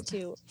is just YouTube.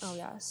 to, oh,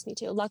 yes, me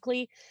too.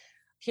 Luckily,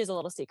 here's a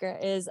little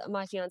secret is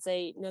my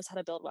fiance knows how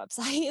to build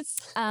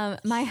websites.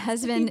 My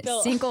He husband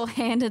built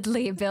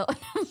single-handedly built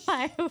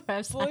my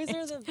boys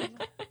are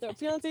website. the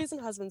fiancés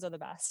and husbands are the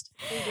best.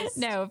 They just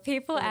No,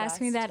 people they're the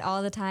ask me best. that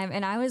all the time,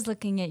 and I was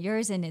looking at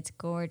yours, and it's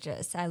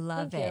gorgeous. I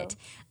love Thank it. you.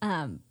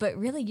 But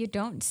really, you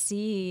don't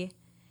see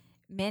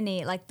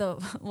many like the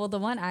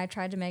one I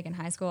tried to make in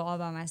high school all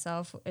by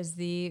myself is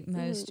the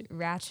most Mhm.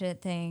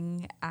 ratchet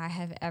thing I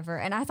have ever,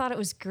 and I thought it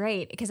was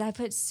great because I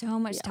put so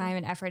much Yeah. time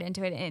and effort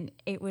into it, and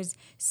it was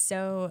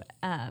so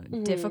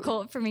Mhm.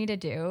 difficult for me to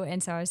do,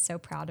 and so I was so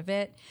proud of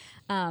it.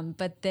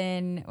 But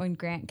then when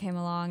Grant came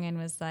along and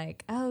was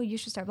like, "Oh, you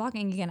should start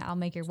blogging again. I'll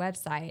make your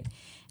website,"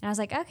 and I was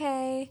like,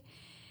 "Okay,"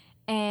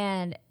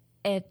 and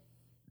it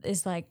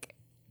is like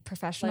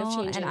Life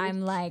professional, and changing.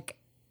 I'm like,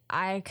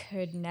 I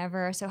could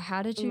never. So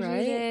how did you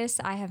do Right? this?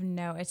 I have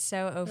no, it's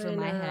so over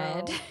I my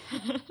head. know.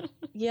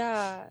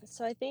 Yeah.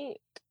 So I think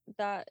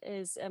that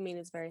is, I mean,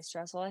 it's very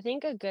stressful. I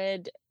think a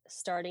good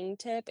starting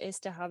tip is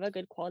to have a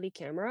good quality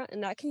camera,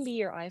 and that can be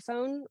your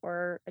iPhone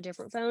or a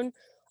different phone,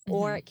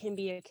 or Hmm. it can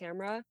be a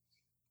camera.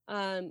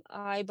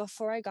 I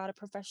before I got a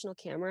professional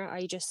camera,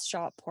 I just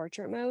shot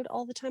portrait mode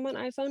all the time on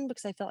iPhone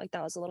because I felt like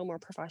that was a little more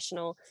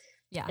professional.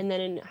 Yeah. And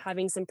then in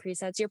having some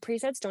presets, your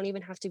presets don't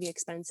even have to be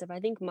expensive. I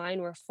think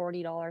mine were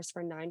 $40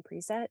 for 9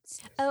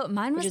 presets, Oh,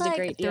 mine which was is a like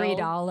great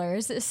deal.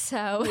 $3.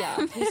 So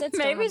Yeah, presets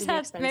don't have to be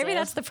maybe expensive.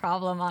 that's the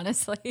problem,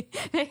 honestly.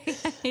 Maybe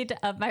I need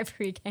to up my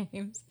pre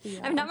games.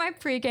 I'm Yeah, not my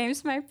pre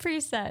games, my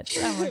presets.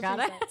 Oh my God.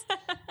 presets.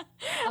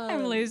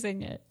 I'm Um,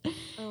 losing it.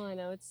 oh, I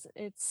know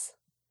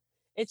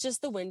it's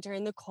just the winter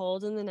and the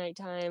cold and the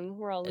nighttime.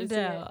 We're all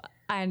losing it. No,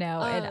 I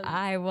know. And Um,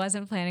 I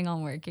wasn't planning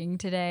on working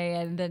today.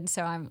 And then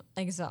so I'm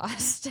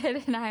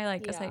exhausted. And I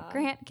like was like, yeah.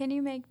 Grant, can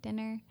you make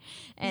dinner?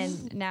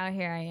 And now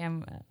here I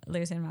am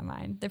losing my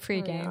mind. The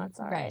Oh no, pregame. it's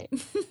all Right. right.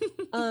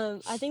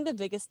 I think the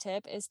biggest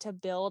tip is to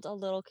build a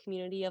little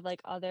community of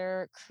like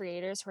other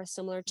creators who are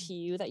similar to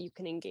you that you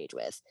can engage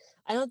with.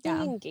 I don't think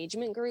Yeah.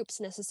 engagement groups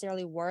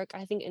necessarily work.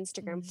 I think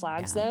Instagram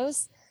flags Yeah.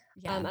 those.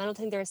 Yeah. I don't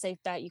think they're a safe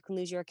bet. You can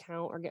lose your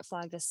account or get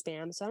flagged as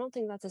spam. So I don't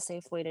think that's a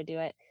safe way to do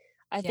it.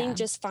 I think Yeah.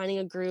 just finding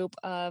a group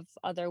of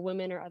other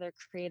women or other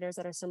creators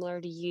that are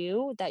similar to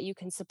you that you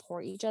can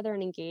support each other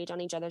and engage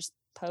on each other's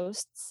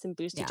posts and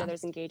boost each Yeah.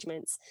 other's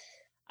engagements.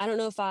 I don't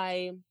know if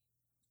I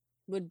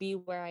would be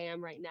where I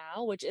am right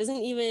now, which isn't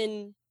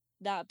even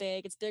that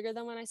big. It's bigger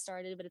than when I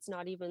started, but it's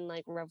not even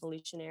like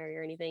revolutionary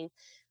or anything.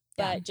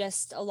 Yeah. But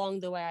just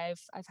along the way,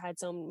 I've had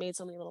made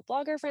so many little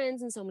blogger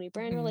friends and so many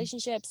brand Hmm.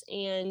 relationships,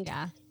 and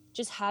Yeah.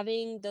 just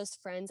having those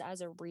friends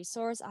as a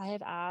resource. I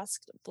have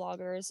asked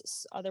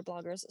other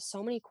bloggers,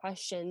 so many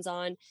questions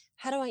on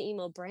how do I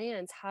email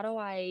brands, how do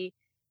I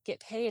get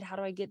paid, how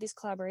do I get these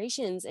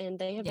collaborations, and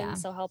they have been Yeah.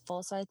 so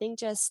helpful. So I think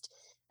just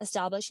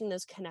establishing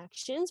those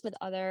connections with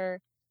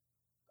other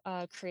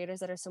creators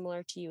that are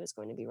similar to you is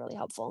going to be really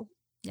helpful.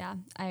 Yeah,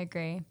 I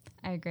agree.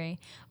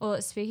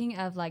 Well, speaking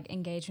of like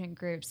engagement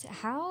groups,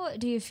 how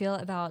do you feel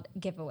about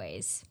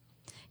giveaways?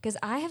 Because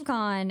I have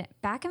gone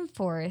back and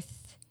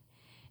forth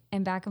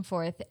and back and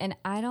forth, and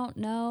I don't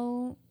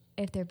know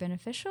if they're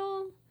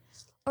beneficial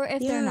or if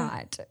they're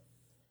not.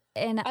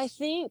 And I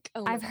think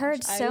I've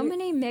heard so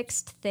many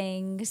mixed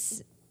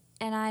things,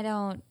 and I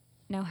don't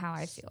know how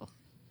I feel.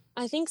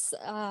 I think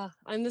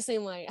I'm the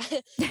same way.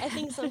 I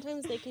think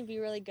sometimes they can be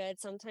really good,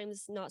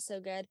 sometimes not so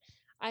good.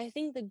 I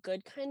think the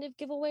good kind of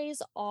giveaways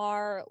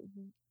are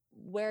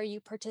where you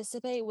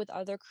participate with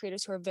other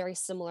creators who are very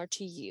similar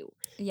to you.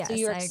 Yes, so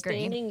you're I agree.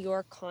 expanding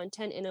your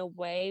content in a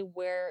way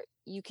where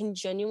you can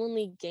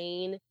genuinely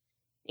gain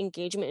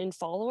engagement and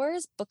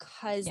followers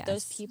because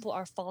those Yes. people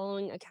are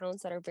following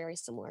accounts that are very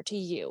similar to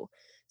you.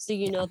 So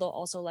you know they'll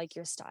also like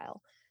your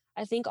style.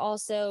 I think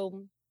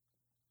also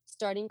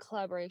starting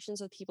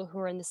collaborations with people who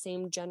are in the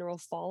same general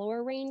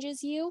follower range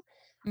as you.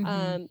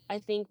 I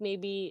think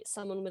maybe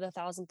someone with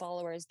 1,000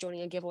 followers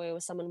joining a giveaway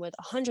with someone with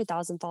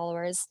 100,000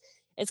 followers,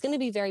 it's going to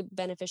be very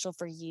beneficial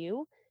for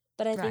you,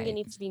 but I think it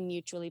needs to be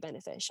mutually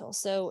beneficial.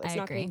 So it's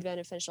not going to be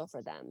beneficial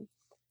for them.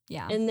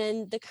 Yeah. And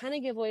then the kind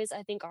of giveaways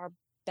I think are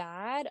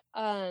bad.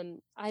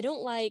 I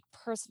don't like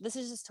this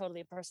is just totally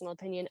a personal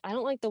opinion. I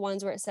don't like the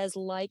ones where it says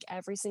like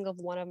every single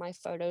one of my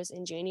photos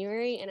in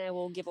January and I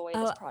will give away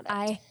this product.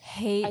 I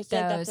hate I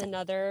feel those. like that's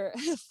another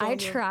I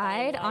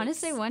tried.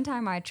 Honestly, one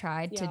time I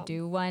tried to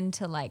do one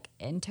to like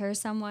enter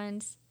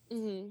someone's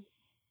and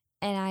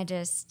I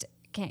just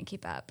can't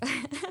keep up.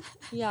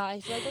 Yeah, I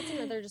feel like that's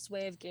another just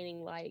way of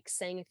gaining likes,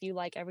 saying if you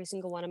like every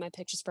single one of my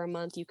pictures for a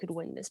month, you could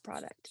win this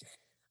product.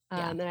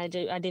 And I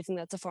do think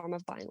that's a form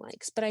of buying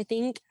likes. But I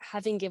think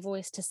having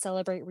giveaways to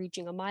celebrate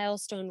reaching a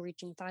milestone,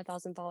 reaching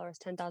 5,000 followers,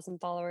 10,000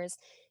 followers,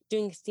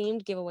 doing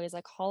themed giveaways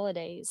like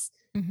holidays.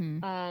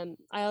 I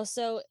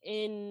also,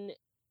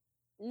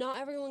 not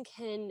everyone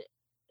can,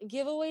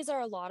 giveaways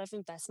are a lot of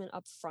investment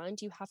up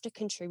front. You have to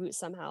contribute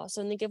somehow.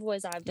 So in the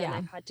giveaways I've done,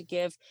 I've had to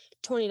give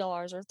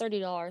 $20 or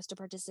 $30 to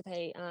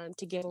participate,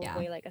 to give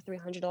away like a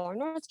 $300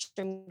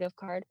 Nordstrom gift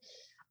card.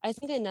 I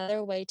think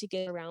another way to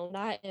get around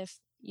that, if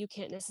you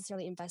can't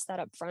necessarily invest that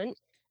up front,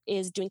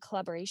 is doing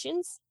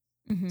collaborations.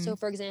 So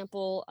for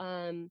example,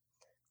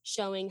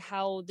 showing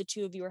how the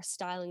two of you are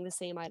styling the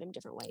same item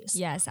different ways.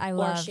 Yes, I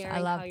love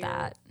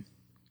that.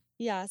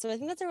 Yeah, so I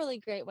think that's a really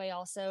great way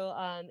also,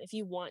 if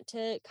you want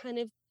to kind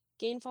of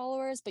gain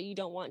followers, but you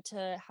don't want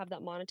to have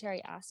that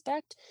monetary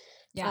aspect,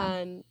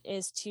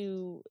 is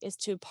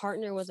to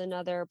partner with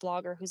another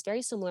blogger who's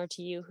very similar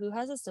to you, who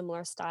has a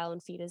similar style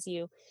and feed as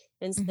you,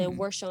 and say,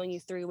 we're showing you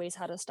 3 ways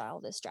how to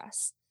style this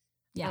dress.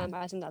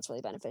 I think that's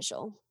really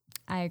beneficial.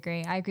 I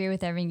agree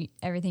with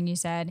everything you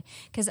said,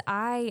 because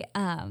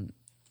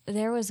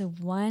there was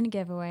one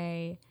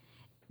giveaway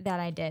that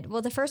I did.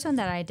 Well, the first one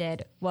that I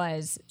did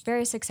was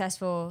very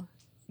successful,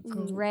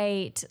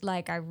 great.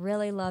 Like, I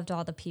really loved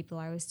all the people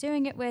I was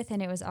doing it with,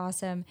 and it was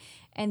awesome.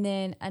 And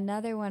then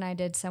another one I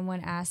did,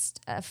 someone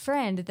asked, a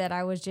friend that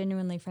I was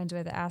genuinely friends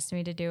with asked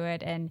me to do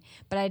it,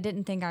 but I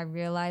didn't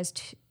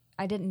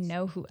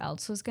know who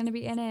else was going to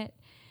be in it.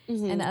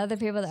 And the other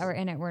people that were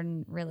in it were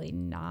really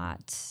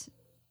not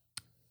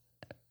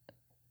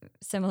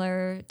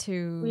similar to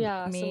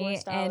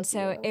me. And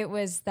so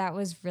that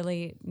was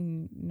really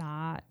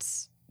not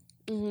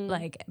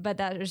like, but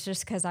that was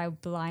just because I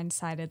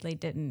blindsidedly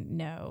didn't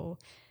know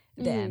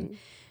them.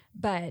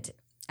 But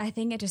I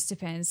think it just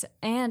depends.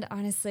 And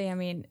honestly, I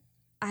mean,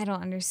 I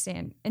don't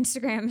understand.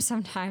 Instagram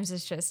sometimes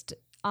is just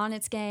on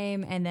its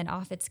game and then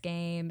off its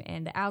game,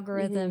 and the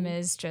algorithm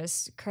is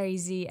just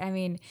crazy. I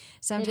mean,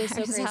 sometimes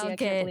it is so crazy. I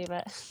can't believe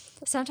it.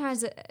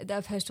 Sometimes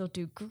the post will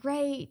do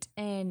great,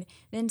 and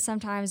then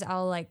sometimes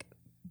I'll like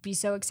be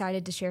so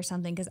excited to share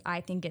something because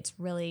I think it's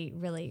really,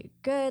 really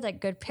good, like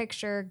good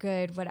picture,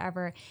 good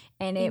whatever,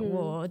 and it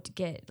will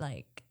get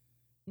like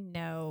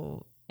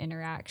no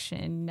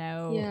interaction,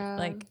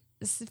 like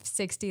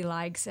 60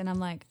 likes, and I'm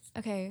like,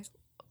 okay,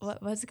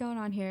 what's going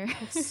on here?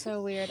 It's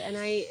so weird. And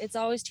it's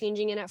always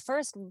changing. And at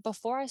first,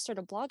 before I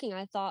started blogging,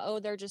 I thought, oh,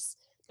 they're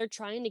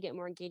trying to get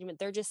more engagement.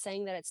 They're just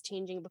saying that it's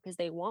changing because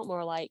they want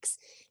more likes.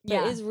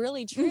 But it is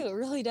really true. It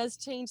really does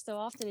change so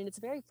often. And it's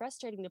very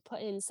frustrating to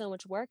put in so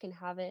much work and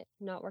have it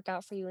not work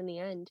out for you in the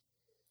end.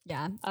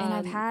 Yeah. And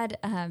I've had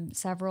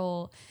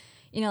several,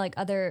 like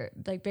other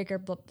like bigger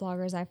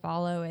bloggers I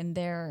follow, and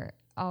they're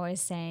always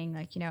saying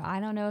like, I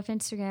don't know if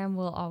Instagram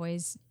will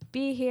always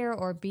be here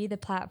or be the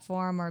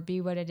platform or be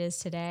what it is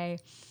today.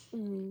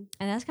 And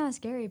that's kind of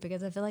scary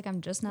because I feel like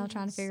I'm just now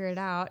trying to figure it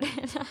out.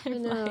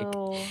 And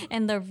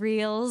and the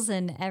reels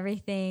and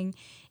everything.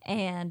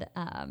 And,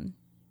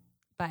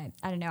 but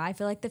I don't know. I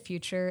feel like the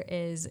future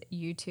is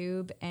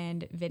YouTube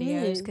and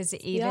videos, because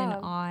even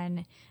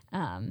on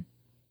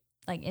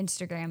like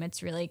Instagram,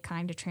 it's really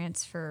kind of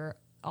transfer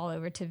all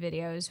over to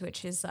videos,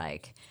 which is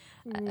like,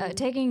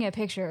 taking a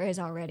picture is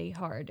already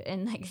hard,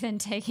 and like then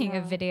taking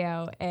a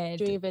video and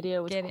doing a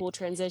video with cool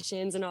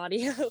transitions and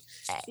audio.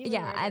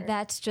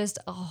 That's just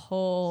a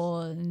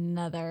whole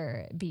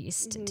nother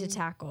beast to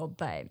tackle.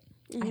 But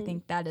I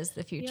think that is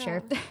the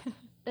future. Yeah.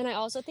 And I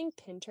also think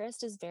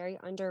Pinterest is very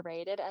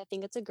underrated. I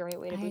think it's a great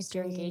way to I boost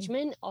your agree.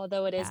 engagement,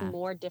 although it is Yeah.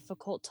 more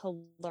difficult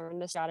to learn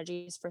the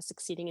strategies for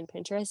succeeding in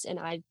Pinterest, and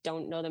I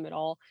don't know them at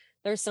all.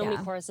 There's so many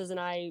Yeah. courses, and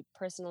I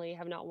personally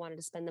have not wanted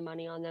to spend the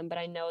money on them, but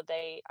I know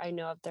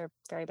they're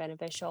very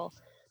beneficial.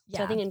 So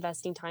I Yeah. think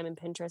investing time in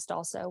Pinterest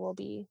also will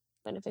be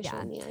beneficial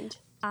Yeah. in the end.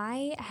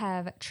 I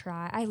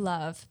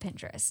love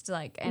Pinterest,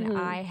 like, and Mhm.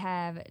 I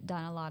have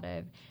done a lot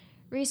of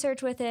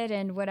research with it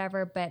and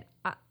whatever, but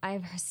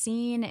I've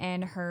seen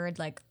and heard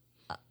like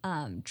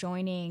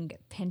joining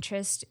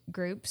Pinterest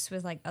groups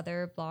with like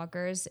other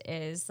bloggers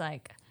is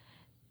like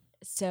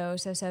so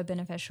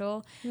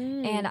beneficial.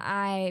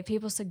 And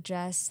people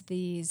suggest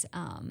these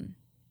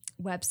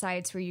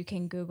websites where you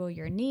can Google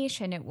your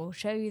niche and it will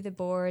show you the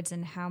boards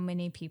and how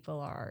many people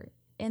are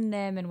in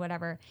them and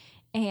whatever.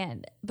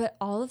 But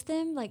all of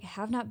them like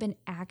have not been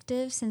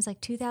active since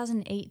like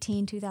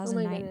 2018, Oh my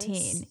 2019.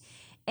 goodness.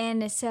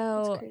 And That's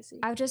so crazy.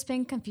 I've just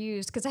been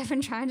confused because I've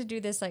been trying to do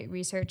this like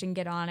research and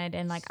get on it.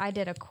 And like I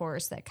did a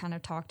course that kind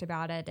of talked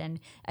about it and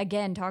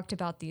again talked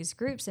about these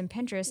groups in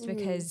Pinterest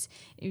because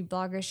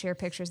bloggers share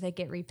pictures, they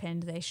get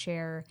repinned, they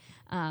share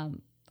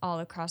all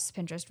across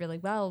Pinterest really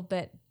well.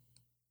 But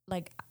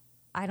like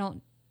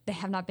they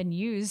have not been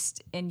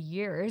used in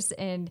years.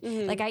 And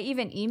like I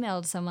even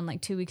emailed someone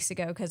like 2 weeks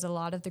ago because a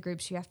lot of the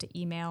groups you have to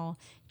email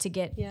to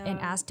get and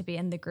ask to be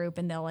in the group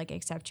and they'll like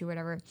accept you,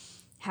 whatever.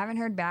 Haven't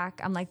heard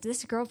back. I'm like,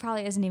 this girl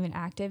probably isn't even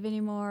active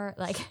anymore.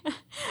 Like,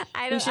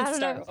 I don't We should know.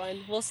 start one.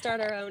 We'll start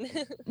our own.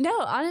 No,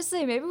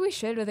 honestly, maybe we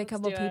should with a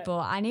couple do it. people.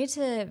 I need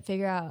to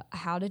figure out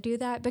how to do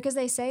that because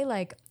they say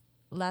like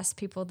less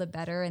people the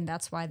better, and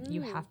that's why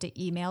you have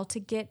to email to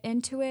get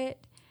into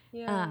it.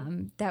 Yeah.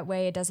 That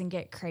way it doesn't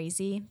get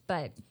crazy.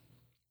 But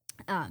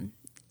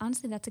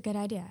honestly, that's a good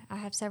idea. I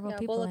have several Yeah, we'll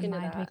people look in into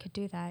mind who that. could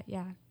do that.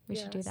 Yeah, we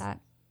should do Yes. that.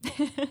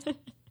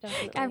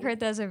 Definitely. I've heard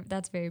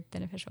that's very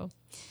beneficial.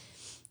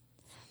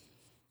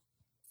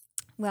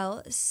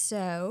 Well,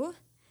 so,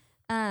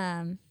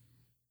 how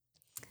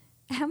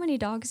many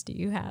dogs do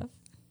you have?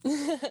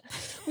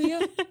 We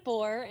have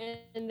 4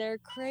 and they're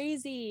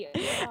crazy. Oh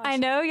my I gosh.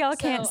 know y'all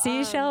can't So,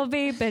 see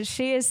Shelby, but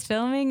she is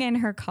filming in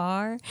her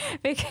car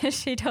because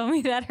she told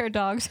me that her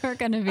dogs are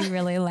going to be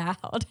really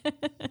loud.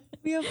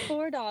 We have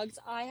 4 dogs.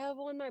 I have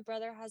one, my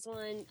brother has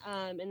one,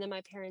 and then my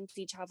parents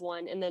each have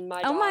one, and then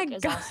my Oh my dog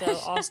is gosh.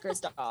 also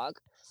Oscar's dog.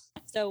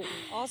 So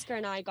Oscar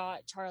and I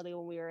got Charlie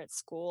when we were at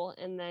school,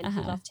 and then he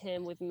left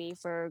him with me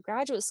for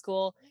graduate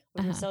school,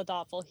 which was so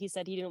thoughtful. He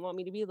said he didn't want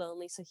me to be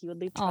lonely, so he would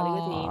leave Charlie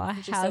with me, Aw,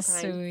 which is how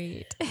so kind.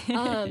 sweet.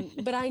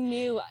 But I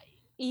knew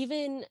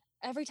even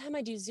every time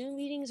I do Zoom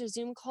meetings or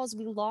Zoom calls,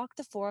 we lock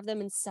the 4 of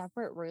them in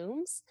separate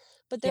rooms,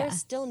 but Yeah. there's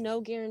still no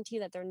guarantee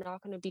that they're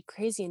not going to be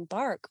crazy and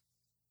bark.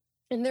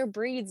 And their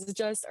breeds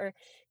just are.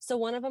 So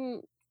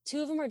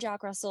 2 of them are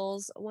Jack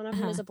Russells, one of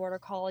them is a Border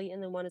Collie,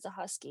 and then one is a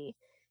Husky.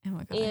 Oh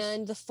my gosh.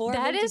 And the 4 of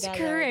That them is together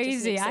just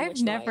crazy. make so I've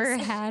much never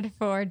noise. had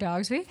 4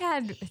 dogs. We've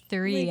had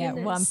 3 My at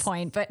one goodness.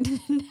 point, but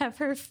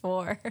never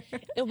 4.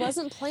 It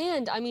wasn't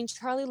planned. I mean,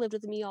 Charlie lived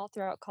with me all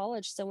throughout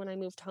college, so when I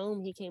moved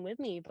home, he came with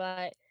me.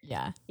 But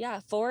Yeah.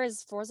 yeah, 4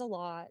 is a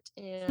lot,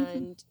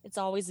 and it's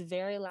always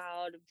very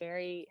loud,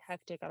 very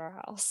hectic at our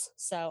house.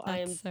 So I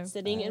am That's so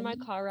sitting in my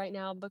fun. car right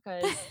now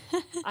because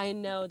I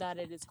know that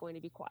it is going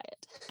to be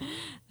quiet.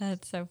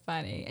 That's so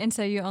funny. And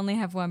so you only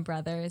have one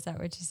brother, is that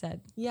what you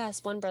said?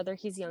 Yes, one brother,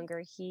 he's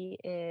younger. He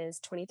is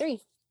 23.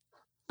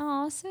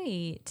 Oh,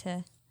 sweet.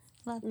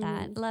 Love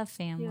that. Love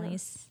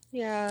families.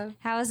 Yeah.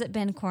 How has it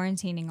been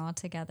quarantining all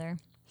together?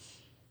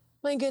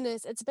 My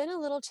goodness, it's been a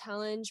little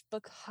challenge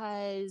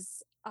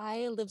because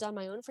I lived on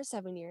my own for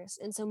 7 years.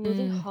 And so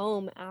moving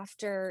home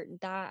after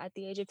that at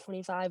the age of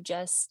 25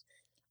 just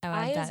Oh,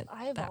 I bet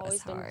have that was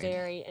always been hard.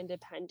 very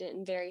independent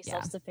and very Yeah.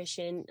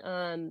 self-sufficient.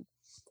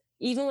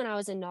 Even when I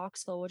was in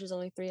Knoxville, which is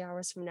only 3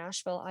 hours from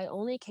Nashville, I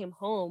only came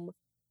home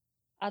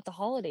at the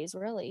holidays,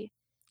 really.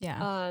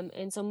 Yeah.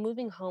 And so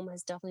moving home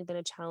has definitely been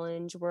a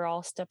challenge. We're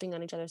all stepping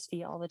on each other's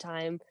feet all the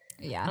time.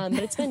 Yeah.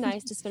 But it's been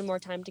nice to spend more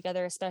time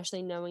together,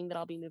 especially knowing that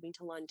I'll be moving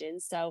to London.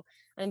 So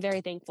I'm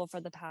very thankful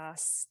for the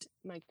past,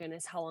 my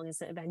goodness, how long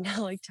has it been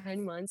now? Like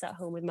 10 months at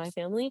home with my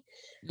family.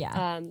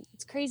 Yeah.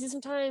 It's crazy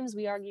sometimes.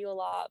 We argue a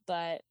lot,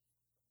 but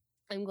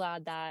I'm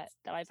glad that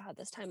I've had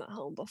this time at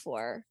home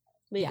before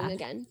leaving Yeah.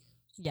 again.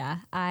 Yeah.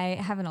 I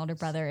have an older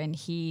brother, and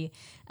he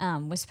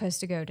was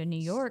supposed to go to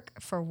New York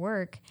for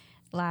work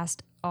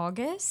last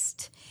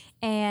August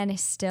and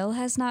still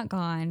has not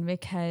gone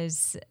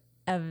because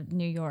of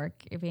New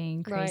York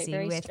being crazy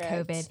very with strict.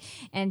 COVID.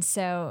 And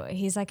so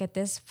he's like, at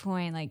this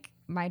point, like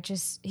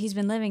he's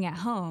been living at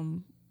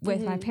home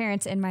with my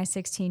parents and my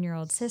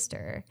 16-year-old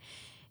sister.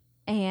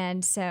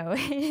 And so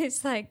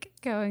it's like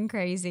going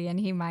crazy, and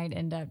he might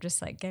end up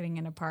just like getting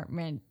an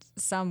apartment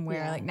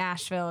somewhere like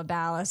Nashville,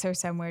 Dallas, or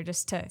somewhere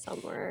just to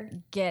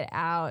get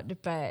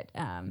out. But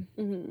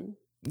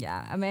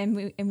yeah, I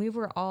mean, we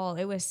were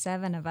it was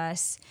 7 of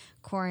us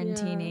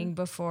quarantining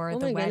before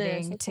the my goodness,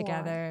 wedding that's a lot.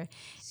 together.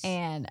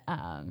 And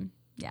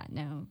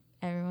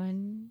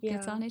everyone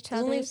gets on each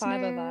There's other's only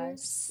 5 of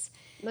nerves. us.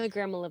 My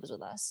grandma lives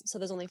with us, so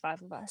there's only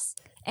 5 of us.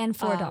 And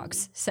 4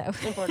 dogs. So And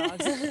 4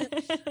 dogs.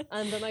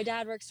 But my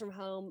dad works from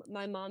home.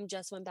 My mom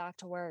just went back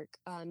to work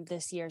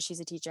this year. She's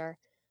a teacher.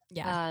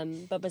 Yeah.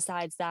 But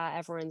besides that,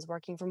 everyone's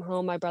working from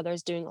home. My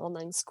brother's doing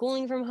online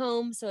schooling from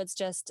home, so it's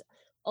just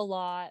a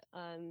lot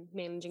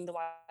managing the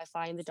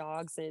Wi-Fi and the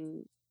dogs,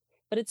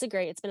 but it's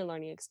been a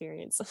learning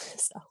experience. So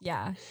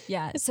Yeah.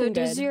 So been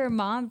does good. your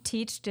mom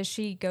teach? Does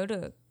she go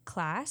to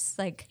class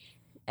like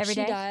every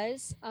day? She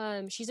does.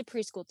 She's a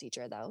preschool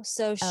teacher though,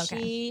 so Okay.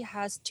 she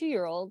has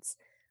 2-year-olds.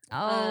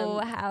 Oh,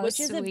 how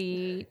which is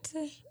sweet.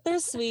 They're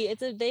sweet.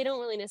 They don't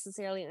really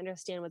necessarily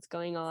understand what's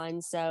going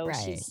on, so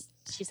Right.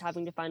 she's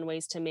having to find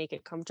ways to make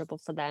it comfortable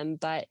for them.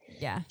 But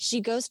Yeah. she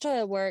goes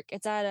to work.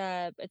 It's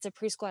a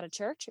preschool at a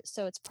church,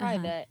 so it's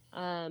private.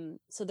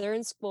 So they're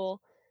in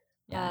school.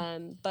 Yeah.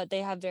 But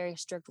they have very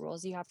strict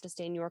rules. You have to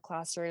stay in your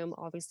classroom.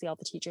 Obviously, all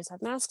the teachers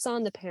have masks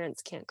on. The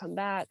parents can't come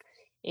back,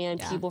 and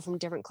Yeah. people from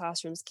different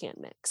classrooms can't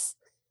mix.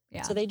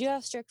 Yeah. So they do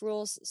have strict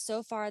rules.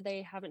 So far,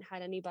 they haven't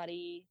had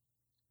anybody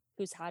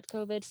who's had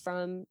COVID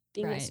from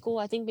being at Right. school.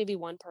 I think maybe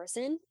one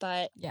person,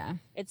 but Yeah.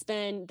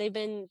 they've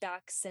been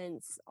back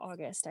since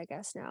August, I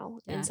guess now.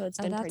 Yeah. And so it's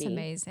Oh, been that's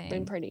amazing.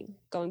 going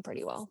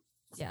pretty well.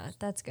 Yeah,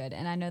 that's good.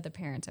 And I know the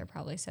parents are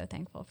probably so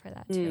thankful for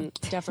that too.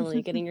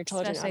 Definitely getting your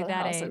children out of the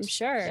house, I'm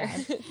sure.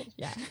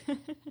 Yeah.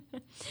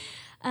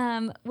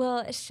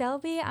 Well,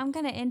 Shelby, I'm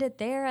going to end it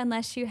there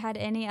unless you had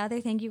any other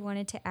thing you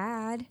wanted to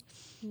add.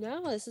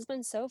 No, this has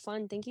been so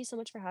fun. Thank you so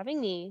much for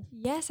having me.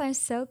 Yes, I'm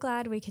so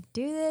glad we could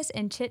do this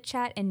and chit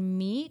chat and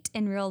meet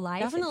in real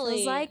life. Definitely. It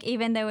feels like,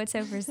 even though it's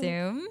over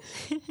Zoom.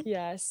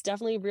 Yes,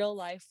 definitely real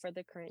life for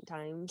the current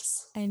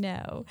times. I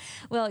know.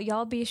 Well,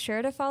 y'all be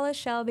sure to follow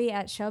Shelby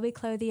at Shelby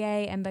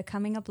Clothier and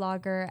Becoming a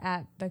Blogger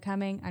at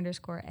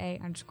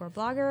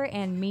becoming_a_blogger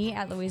and me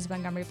at Louise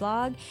Montgomery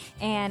Blog.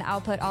 And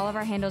I'll put all of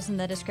our handles in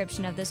the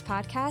description of this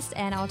podcast,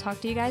 and I'll talk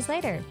to you guys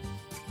later.